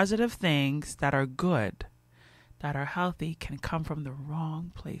positive things that are good, that are healthy, can come from the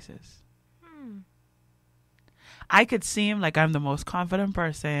wrong places. I could seem like I'm the most confident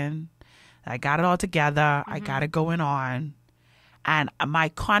person. I got it all together. I got it going on. And my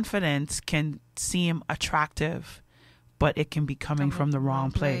confidence can seem attractive, but it can be coming from the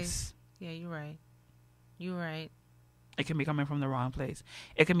wrong place. Yeah, you're right. You're right. It can be coming from the wrong place.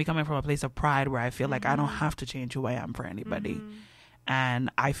 It can be coming from a place of pride where I feel like I don't have to change who I am for anybody. And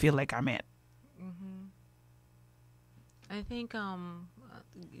I feel like I'm it. I think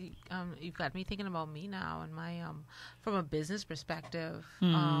you've got me thinking about me now and my from a business perspective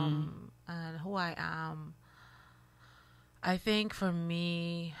and who I am. I think for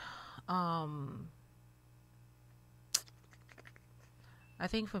me, I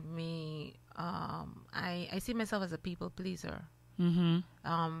see myself as a people pleaser from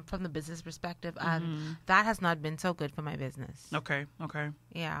the business perspective, and that has not been so good for my business. Okay.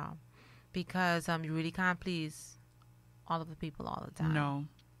 Yeah, because you really can't please all of the people all the time. No.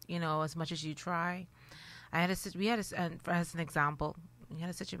 As much as you try. As an example, we had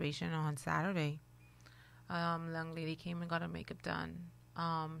a situation on Saturday. Young lady came and got her makeup done.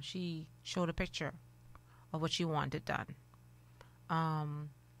 She showed a picture of what she wanted done.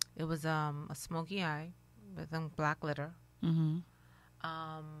 It was a smoky eye with a black glitter. And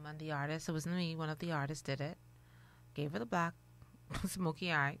the artist, it wasn't me, one of the artists did it. Gave her the black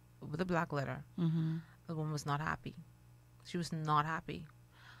smoky eye with the black glitter. The woman was not happy. She was not happy.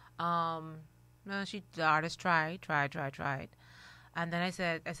 The artist tried. And then I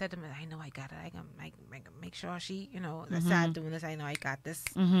said to him, I know I got it. I can make sure she, that's sad doing this. I know I got this.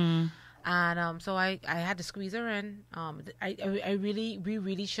 And so I had to squeeze her in. We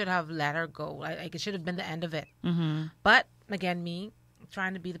really should have let her go. It should have been the end of it. But again, me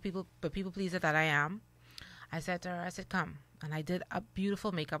trying to be the people pleaser that I am, I said to her, come. And I did a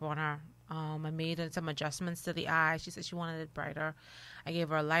beautiful makeup on her. I made some adjustments to the eye. She said she wanted it brighter. I gave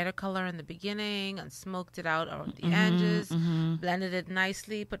her a lighter color in the beginning and smoked it out around the edges, blended it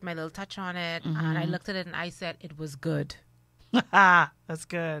nicely, put my little touch on it, and I looked at it and I said it was good. That's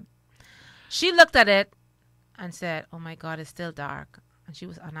good. She looked at it and said, oh my God, it's still dark. And she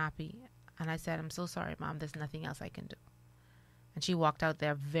was unhappy. And I said, I'm so sorry, Mom. There's nothing else I can do. And she walked out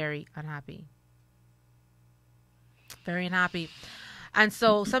there very unhappy. Very unhappy. And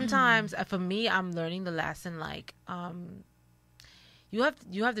so sometimes for me, I'm learning the lesson, like, you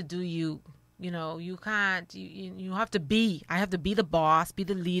have to do you. You can't. You have to be. I have to be the boss, be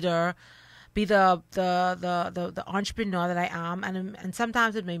the leader, be the entrepreneur that I am, and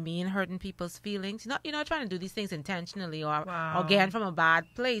sometimes it may mean hurting people's feelings. You're not trying to do these things intentionally or again from a bad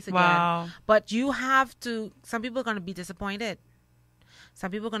place again. Wow. But you have to. Some people are going to be disappointed.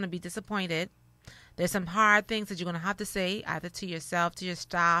 There's some hard things that you're going to have to say, either to yourself, to your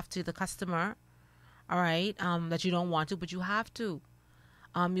staff, to the customer. All right, that you don't want to, but you have to.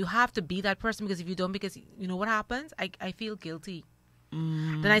 You have to be that person, because if you don't, because you know what happens? I feel guilty.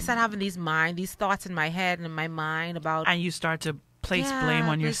 Then I start having these thoughts in my head and in my mind about... And you start to place blame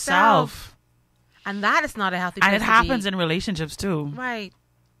on yourself. And that is not a healthy place And it happens in relationships too. Right.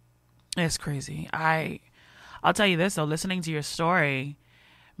 It's crazy. I'll tell you this though, listening to your story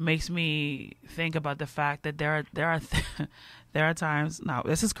makes me think about the fact that there are times... Now,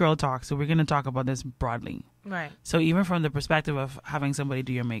 this is girl talk, so we're going to talk about this broadly. Right. So even from the perspective of having somebody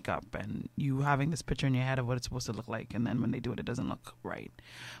do your makeup and you having this picture in your head of what it's supposed to look like, and then when they do it, it doesn't look right.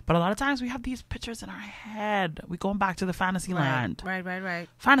 But a lot of times we have these pictures in our head. We're going back to the fantasy land. Right.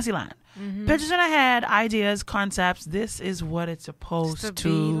 Fantasy land. Mm-hmm. Pictures in our head, ideas, concepts. This is what it's supposed to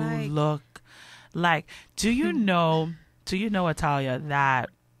look like. Do you know, Italia, that,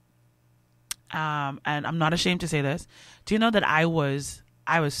 and I'm not ashamed to say this, do you know that I was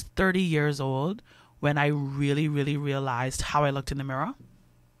 30 years old when I really, really realized how I looked in the mirror?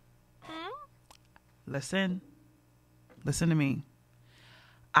 Listen to me.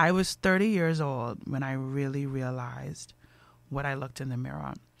 I was 30 years old when I really realized what I looked in the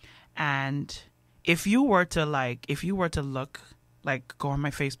mirror. And if you were to look, like, go on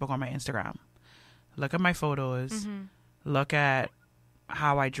my Facebook or my Instagram, look at my photos, look at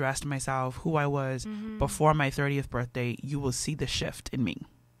how I dressed myself, who I was before my 30th birthday, you will see the shift in me.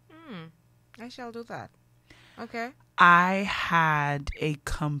 I shall do that. Okay. I had a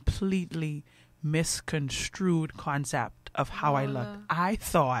completely misconstrued concept of how I looked. I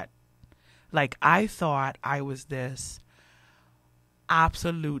thought I was this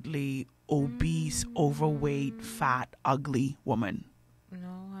absolutely obese, overweight, fat, ugly woman.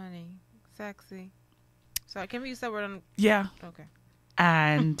 No, honey. Sexy. Sorry, can we use that word on... Yeah. Okay.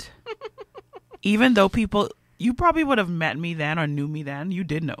 And even though you probably would have met me then or knew me then, you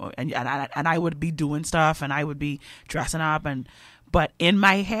did know, and I would be doing stuff and I would be dressing up, but in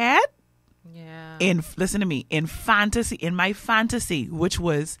my head, listen to me, in my fantasy, which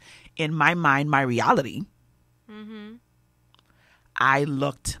was in my mind my reality, I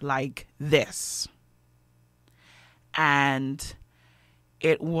looked like this, and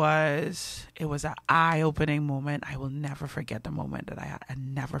it was an eye-opening moment. I will never forget the moment that I had. I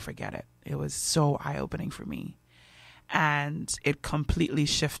never forget it. It was so eye-opening for me. And it completely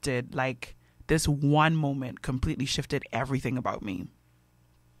shifted, like, this one moment completely shifted everything about me.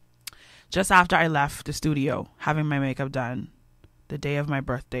 Just after I left the studio, having my makeup done, the day of my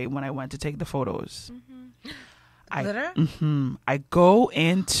birthday, when I went to take the photos, I go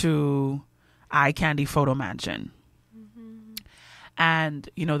into Eye Candy Photo Mansion. And,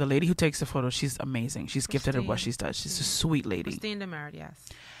 the lady who takes the photo, she's amazing. She's gifted at what she does. She's a sweet lady. Christine DeMeritt, yes.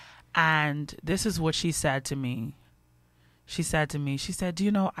 And this is what she said to me. She said, do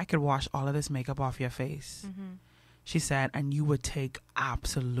you know, I could wash all of this makeup off your face. She said, and you would take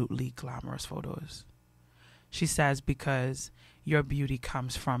absolutely glamorous photos. She says, because your beauty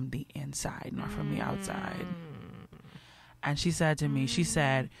comes from the inside, not from the outside. And she said to me,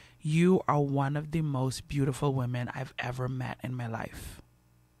 you are one of the most beautiful women I've ever met in my life.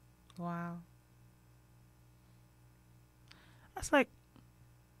 Wow. I was like,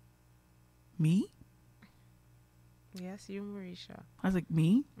 me? Yes, you, Mericha. I was like,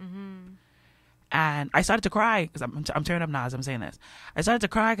 me? And I started to cry, because I'm tearing up now as I'm saying this. I started to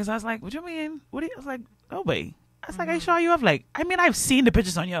cry because I was like, what do you mean? I was like, no way. I was like, I saw you up. Like, I mean, I've seen the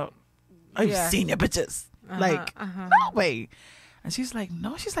pictures on your... I've seen your pictures. No way. And she's like,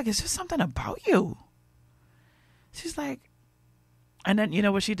 no. She's like, it's just something about you. She's like... And then, you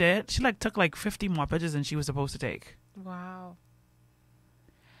know what she did? She, took, 50 more pictures than she was supposed to take. Wow.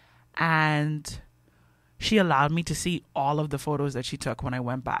 And she allowed me to see all of the photos that she took when I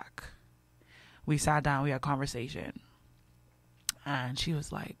went back. We sat down, we had a conversation. And she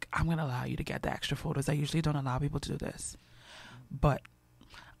was like, I'm going to allow you to get the extra photos. I usually don't allow people to do this. But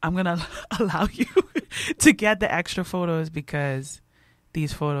I'm going to allow you to get the extra photos because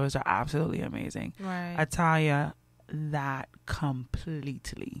these photos are absolutely amazing. Right. Italia, that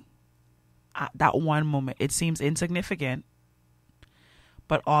completely, that one moment, it seems insignificant,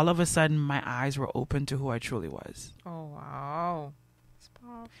 but all of a sudden my eyes were open to who I truly was. Oh, wow. It's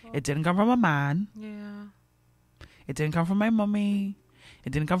powerful. It didn't come from a man. Yeah. It didn't come from my mommy.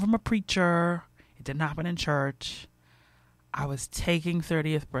 It didn't come from a preacher. It didn't happen in church. I was taking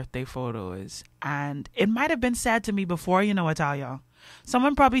 30th birthday photos, and it might have been said to me before, Italia.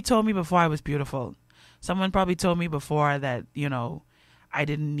 Someone probably told me before I was beautiful. Someone probably told me before that, I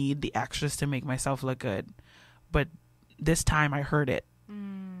didn't need the extras to make myself look good. But this time I heard it.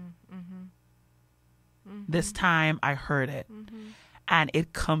 This time I heard it. And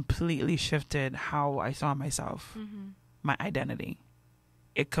it completely shifted how I saw myself, my identity.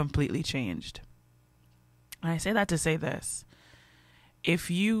 It completely changed. And I say that to say this. If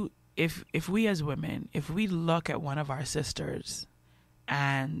we as women, if we look at one of our sisters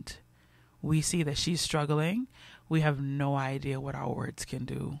and we see that she's struggling, we have no idea what our words can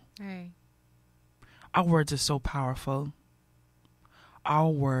do. Hey. Our words are so powerful. Our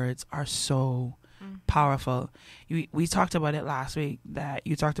words are so powerful. We talked about it last week, that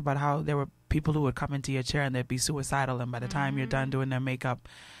you talked about how there were people who would come into your chair and they'd be suicidal, and by the time you're done doing their makeup,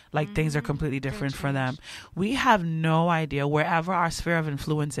 like things are completely different for them. We have no idea, wherever our sphere of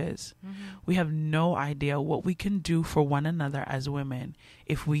influence is, we have no idea what we can do for one another as women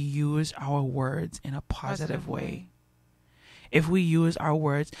if we use our words in a positive way. If we use our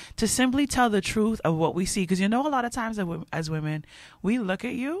words to simply tell the truth of what we see. Because a lot of times as women, we look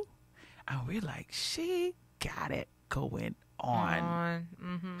at you and we're like, she got it going on.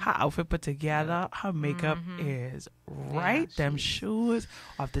 Her outfit put together, her makeup is right. Them shoes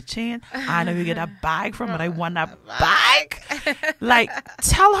off the chain. I know you get a bag from, but I want a bag. Like,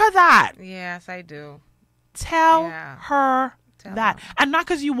 tell her that. Yes, I do. Tell her that. And not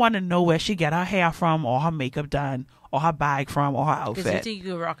because you want to know where she get her hair from or her makeup done or her bag from or her outfit. Because you think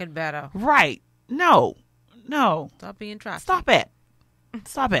you can rock it better. Right. No. Stop being trusty.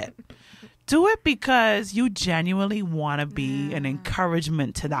 Stop it. Do it because you genuinely want to be an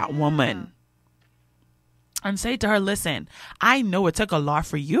encouragement to that woman. And say to her, listen, I know it took a lot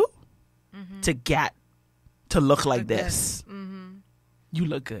for you to get to look like this. You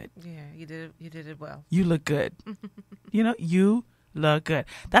look good. Yeah, you did it well. You look good. You look good.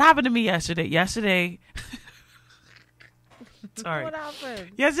 That happened to me yesterday. Sorry. What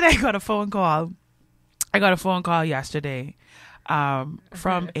happened? Yesterday I got a phone call yesterday from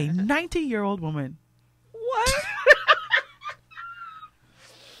a 90-year-old woman. What?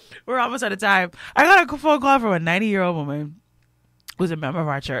 We're almost out of time. I got a phone call from a 90-year-old woman who's a member of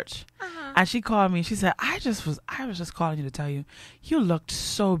our church. And she called me. She said, I was just calling you to tell you, you looked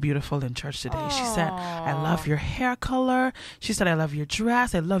so beautiful in church today. She said, I love your hair color. She said, I love your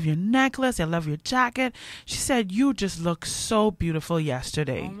dress. I love your necklace. I love your jacket. She said, you just look so beautiful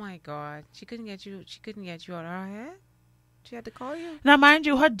yesterday. Oh my God. She couldn't get you out of her head? She had to call you? Now, mind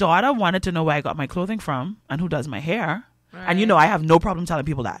you, her daughter wanted to know where I got my clothing from and who does my hair. Right. And I have no problem telling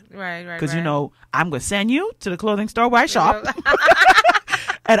people that. Right. Because I'm going to send you to the clothing store where I shop.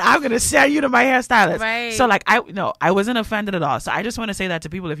 And I'm going to send you to my hairstylist. Right. So I wasn't offended at all. So I just want to say that to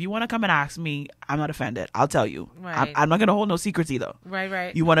people. If you want to come and ask me, I'm not offended. I'll tell you. Right. I'm not going to hold no secrets either.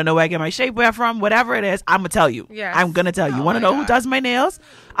 Right. You want to know where I get my shapewear from? Whatever it is, I'm going to tell you. Yes. I'm going to tell you. You want to know who does my nails?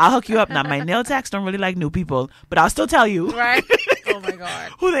 I'll hook you up. Now, my nail techs don't really like new people, but I'll still tell you. Right. Oh my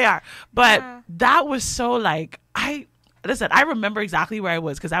God. Who they are. But that was so listen, I remember exactly where I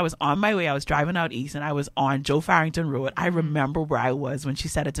was because I was on my way. I was driving out east and I was on Joe Farrington Road. I remember where I was when she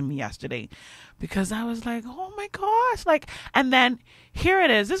said it to me yesterday because I was like, oh my gosh. And then here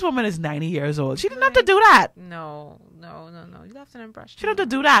it is. This woman is 90 years old. She didn't have to do that. No. You left an impression. She didn't have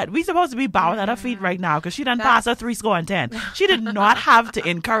to do that. We supposed to be bowing at her feet right now because she done passed her 310. She did not have to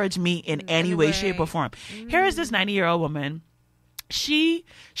encourage me in any way, shape, or form. Here is this 90-year-old woman. She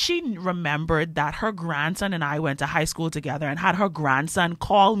remembered that her grandson and I went to high school together and had her grandson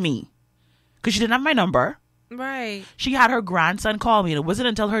call me because she didn't have my number. Right. She had her grandson call me, and it wasn't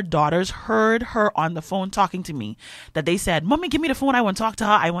until her daughters heard her on the phone talking to me that they said, Mommy, give me the phone. I want to talk to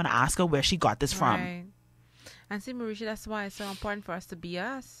her. I want to ask her where she got this from. Right. And see, Mericha, that's why it's so important for us to be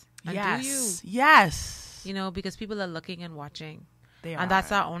us. And yes. do you. Yes. Because people are looking and watching. They are. And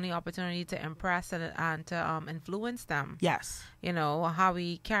that's our only opportunity to impress and to influence them. Yes. How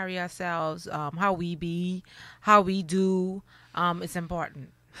we carry ourselves, how we be, how we do. It's important.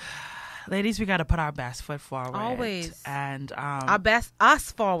 Ladies, we got to put our best foot forward. Always. And our best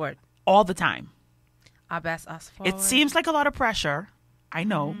us forward. All the time. Our best us forward. It seems like a lot of pressure. I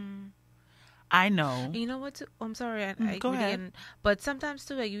know. I know. You know what? I'm sorry. Go ahead. But sometimes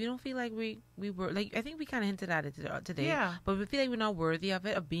too, we don't feel like we were I think we kind of hinted at it today. Yeah. But we feel like we're not worthy of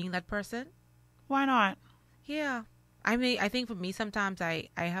it, of being that person. Why not? Yeah. I think for me sometimes I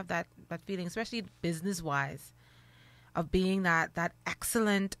have that feeling, especially business wise, of being that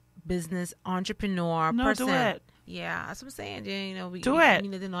excellent business entrepreneur person. Do it. Yeah, that's what I'm saying. You know, Do it. We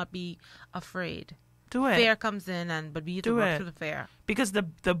need to not be afraid. Do it. Fear comes in, but we need to work through the fear. Because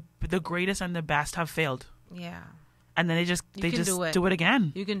the greatest and the best have failed. Yeah. And then they just do it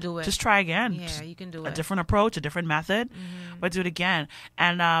again. You can do it. Just try again. Yeah, you can do it. A different approach, a different method, but do it again.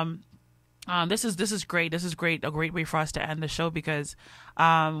 And this is great. This is great. A great way for us to end the show because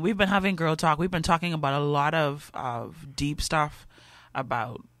we've been having girl talk. We've been talking about a lot of deep stuff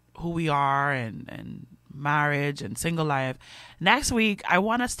about who we are and marriage and single life. Next week, I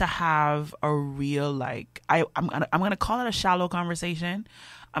want us to have a real I'm gonna call it a shallow conversation.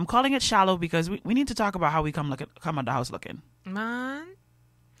 I'm calling it shallow because we need to talk about how we come out the house looking. Man,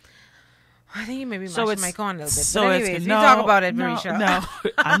 I think you may be So mashing it's- my corn a little bit. so But it's- anyways, no, we talk about it, no, Mericha.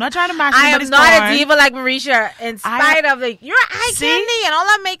 No, I'm not trying to mash I am anybody's not corn. a diva like Mericha. In spite of you're eye See? candy and all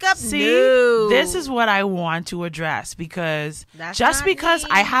that makeup. See, No. this is what I want to address because That's just not because me.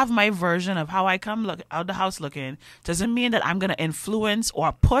 I have my version of how I come out the house looking doesn't mean that I'm going to influence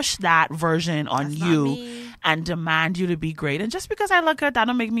or push that version on That's not you me. and demand you to be great. And just because I look good, that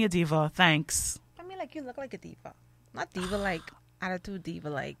don't make me a diva. Thanks. I mean, like you look like a diva, not diva like attitude diva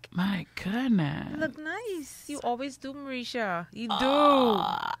like. My goodness. You look nice. You always do, Mericha. You do.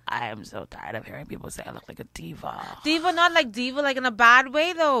 I am so tired of hearing people say I look like a diva. Diva, not like diva, like in a bad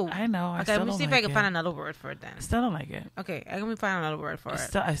way though. I know. I Okay, still let me don't see if like I can it. find another word for it then. I still don't like it. Okay, let me find another word for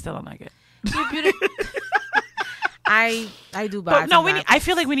it. I still don't like it. You're beautiful. I do bad. But no, sometimes. I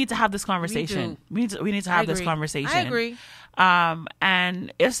feel like we need to have this conversation. We need to have this agree. conversation. I agree.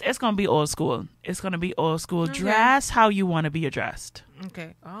 And it's gonna be old school. It's gonna be old school. Okay. Dress how you want to be addressed.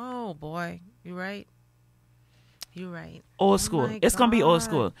 Okay. Oh boy, you're right. You're right. Old school. my It's gonna be old God.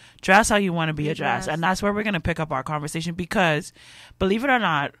 school. Dress how you want to be addressed, dressed. and that's where we're gonna pick up our conversation because, believe it or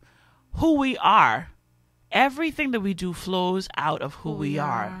not, who we are, everything that we do flows out of who we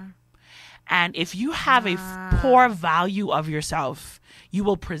are. And if you have a poor value of yourself, you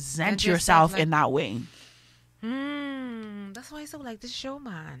will present And yourself yourself like- in that way. That's why I so like this show,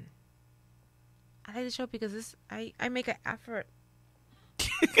 man. I like the show because I make an effort to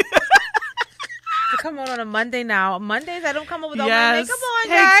come on a Monday now. Mondays I don't come up with all my makeup on,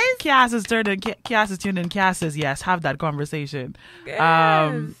 Hey, guys. Cass is tuned in. Cass says yes. Have that conversation.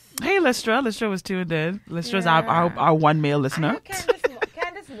 Yes. Hey, Listra. Listra was tuned in. Listra's Yeah. our one male I listener. know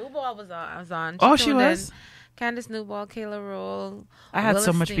Candace Newball was on. Oh, she tuned was? in. Candace Newball, Kayla Roll. I had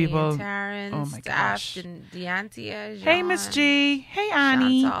so much Willisteen, people. Taryn, Oh, my Staff, gosh. Deantia, Hey, Miss G. Hey,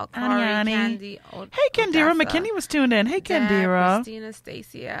 Annie. Chantal, Corey, Annie. Candy, Hey, Kendira McKinney was tuned in. Hey, Kendira. Christina,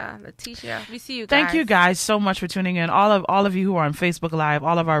 Stacia, Letitia. We see you guys. Thank you guys so much for tuning in. All of you who are on Facebook Live,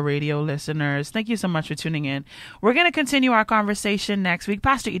 all of our radio listeners, thank you so much for tuning in. We're going to continue our conversation next week.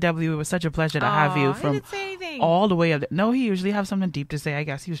 Pastor EW, it was such a pleasure to have you He from didn't say anything. all the way up. No, he usually have something deep to say. I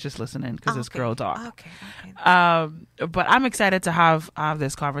guess he was just listening because it's Okay. girl talk. Okay. But I'm excited to have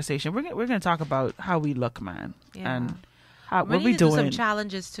this conversation. We're going to talk about how we look, man, Yeah. and how, We what we need to do some doing.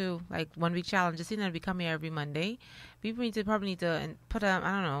 challenges too, like 1 week challenges. Seeing that we come here every Monday, people probably need to put I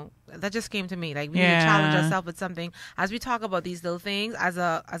don't know. That just came to me. Like we need to challenge ourselves with something as we talk about these little things as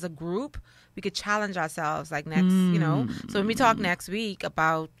a group. We could challenge ourselves like next, So when we talk next week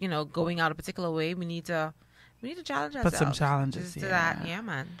about going out a particular way, we need to challenge ourselves. Put some challenges, Just to that, yeah,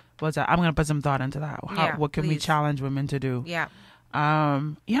 man. What's that? I'm going to put some thought into that. Yeah, what can we please. challenge women to do? Yeah.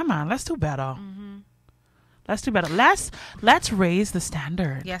 Yeah, man. Let's do better. Let's do better. Let's raise the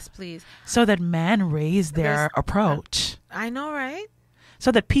standard. Yes, please. So that men raise their There's- approach. I know, right?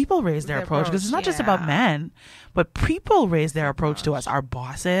 So that people raise their Their approach. Because it's not just about yeah. men, but people raise their approach to us. Our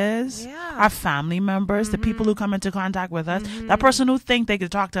bosses, Yeah. our family members, the people who come into contact with us. That person who think they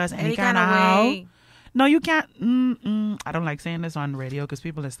could talk to us any kind of how. way. No, you can't. I don't like saying this on radio because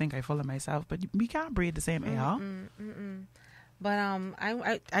people just think I full of myself. But we can't breathe the same air. But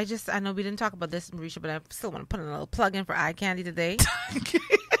I know we didn't talk about this, Mericha, but I still want to put in a little plug in for eye candy today.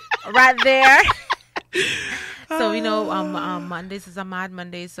 Right there. So Mondays is a Mad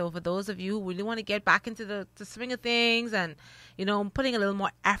Monday. So for those of you who really want to get back into the swing of things and putting a little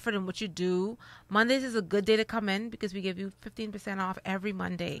more effort in what you do, Mondays is a good day to come in because we give you 15% off every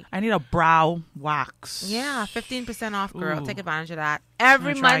Monday. I need a brow wax. Yeah, 15% off, girl. Ooh. Take advantage of that.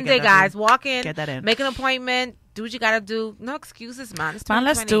 Every I'm gonna try and Monday, get that guys. in. Walk in, Get that in. make an appointment, do what you gotta do. No excuses, man. It's Man,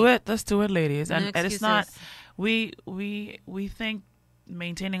 let's 2020. do it. Let's do it, ladies. No And it's excuses. not. We think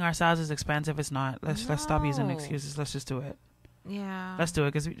maintaining ourselves is expensive. It's not. Let's stop using No. excuses. Let's just do it. Yeah. Let's do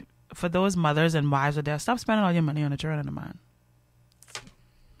it because for those mothers and wives out there, stop spending all your money on a children and a man.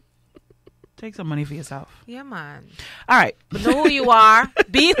 Take some money for yourself. Yeah, man. All right. But know who you are.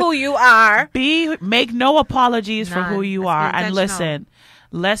 Be who you are. Make no apologies for None. who you Let's be are. And intentional. listen,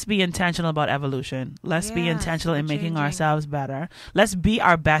 let's be intentional about evolution. Let's be Yes, intentional in making changing. ourselves better. Let's be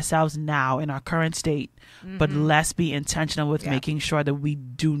our best selves now in our current state, but let's be intentional with Yeah. making sure that we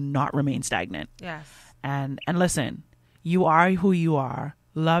do not remain stagnant. Yes. And listen, you are who you are.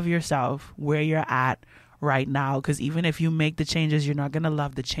 Love yourself where you're at right now, because even if you make the changes, you're not going to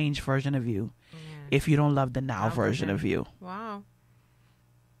love the changed version of you if you don't love the now version of you. Wow.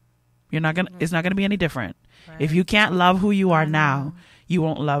 You're not going to it's not going to be any different. Right. If you can't love who you are now, you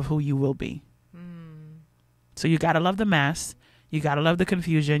won't love who you will be. So you got to love the mess. You got to love the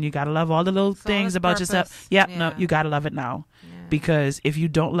confusion. You got to love all the little It's all things its about yourself. purpose. Yeah, Yeah. no, you got to love it now. Yeah. Because if you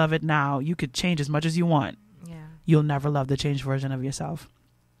don't love it now, you could change as much as you want. Yeah. You'll never love the changed version of yourself.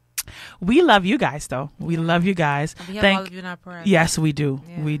 We love you guys, though. We love you guys. We have all of you in our prayers. Yes, we do.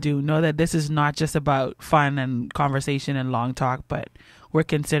 Yeah. We do. Know that this is not just about fun and conversation and long talk, but we're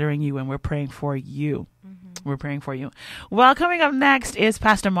considering you and we're praying for you. We're praying for you. Well, coming up next is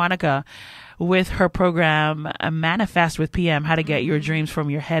Pastor Monica with her program Manifest with PM, how to get your dreams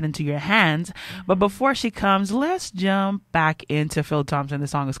from your head into your hands. But before she comes, let's jump back into Phil Thompson. The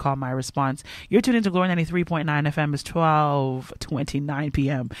song is called My Response. You're tuned into Glory 93.9 FM. It's 12:29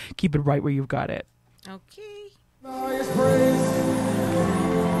 PM. Keep it right where you've got it. Okay. Highest praise.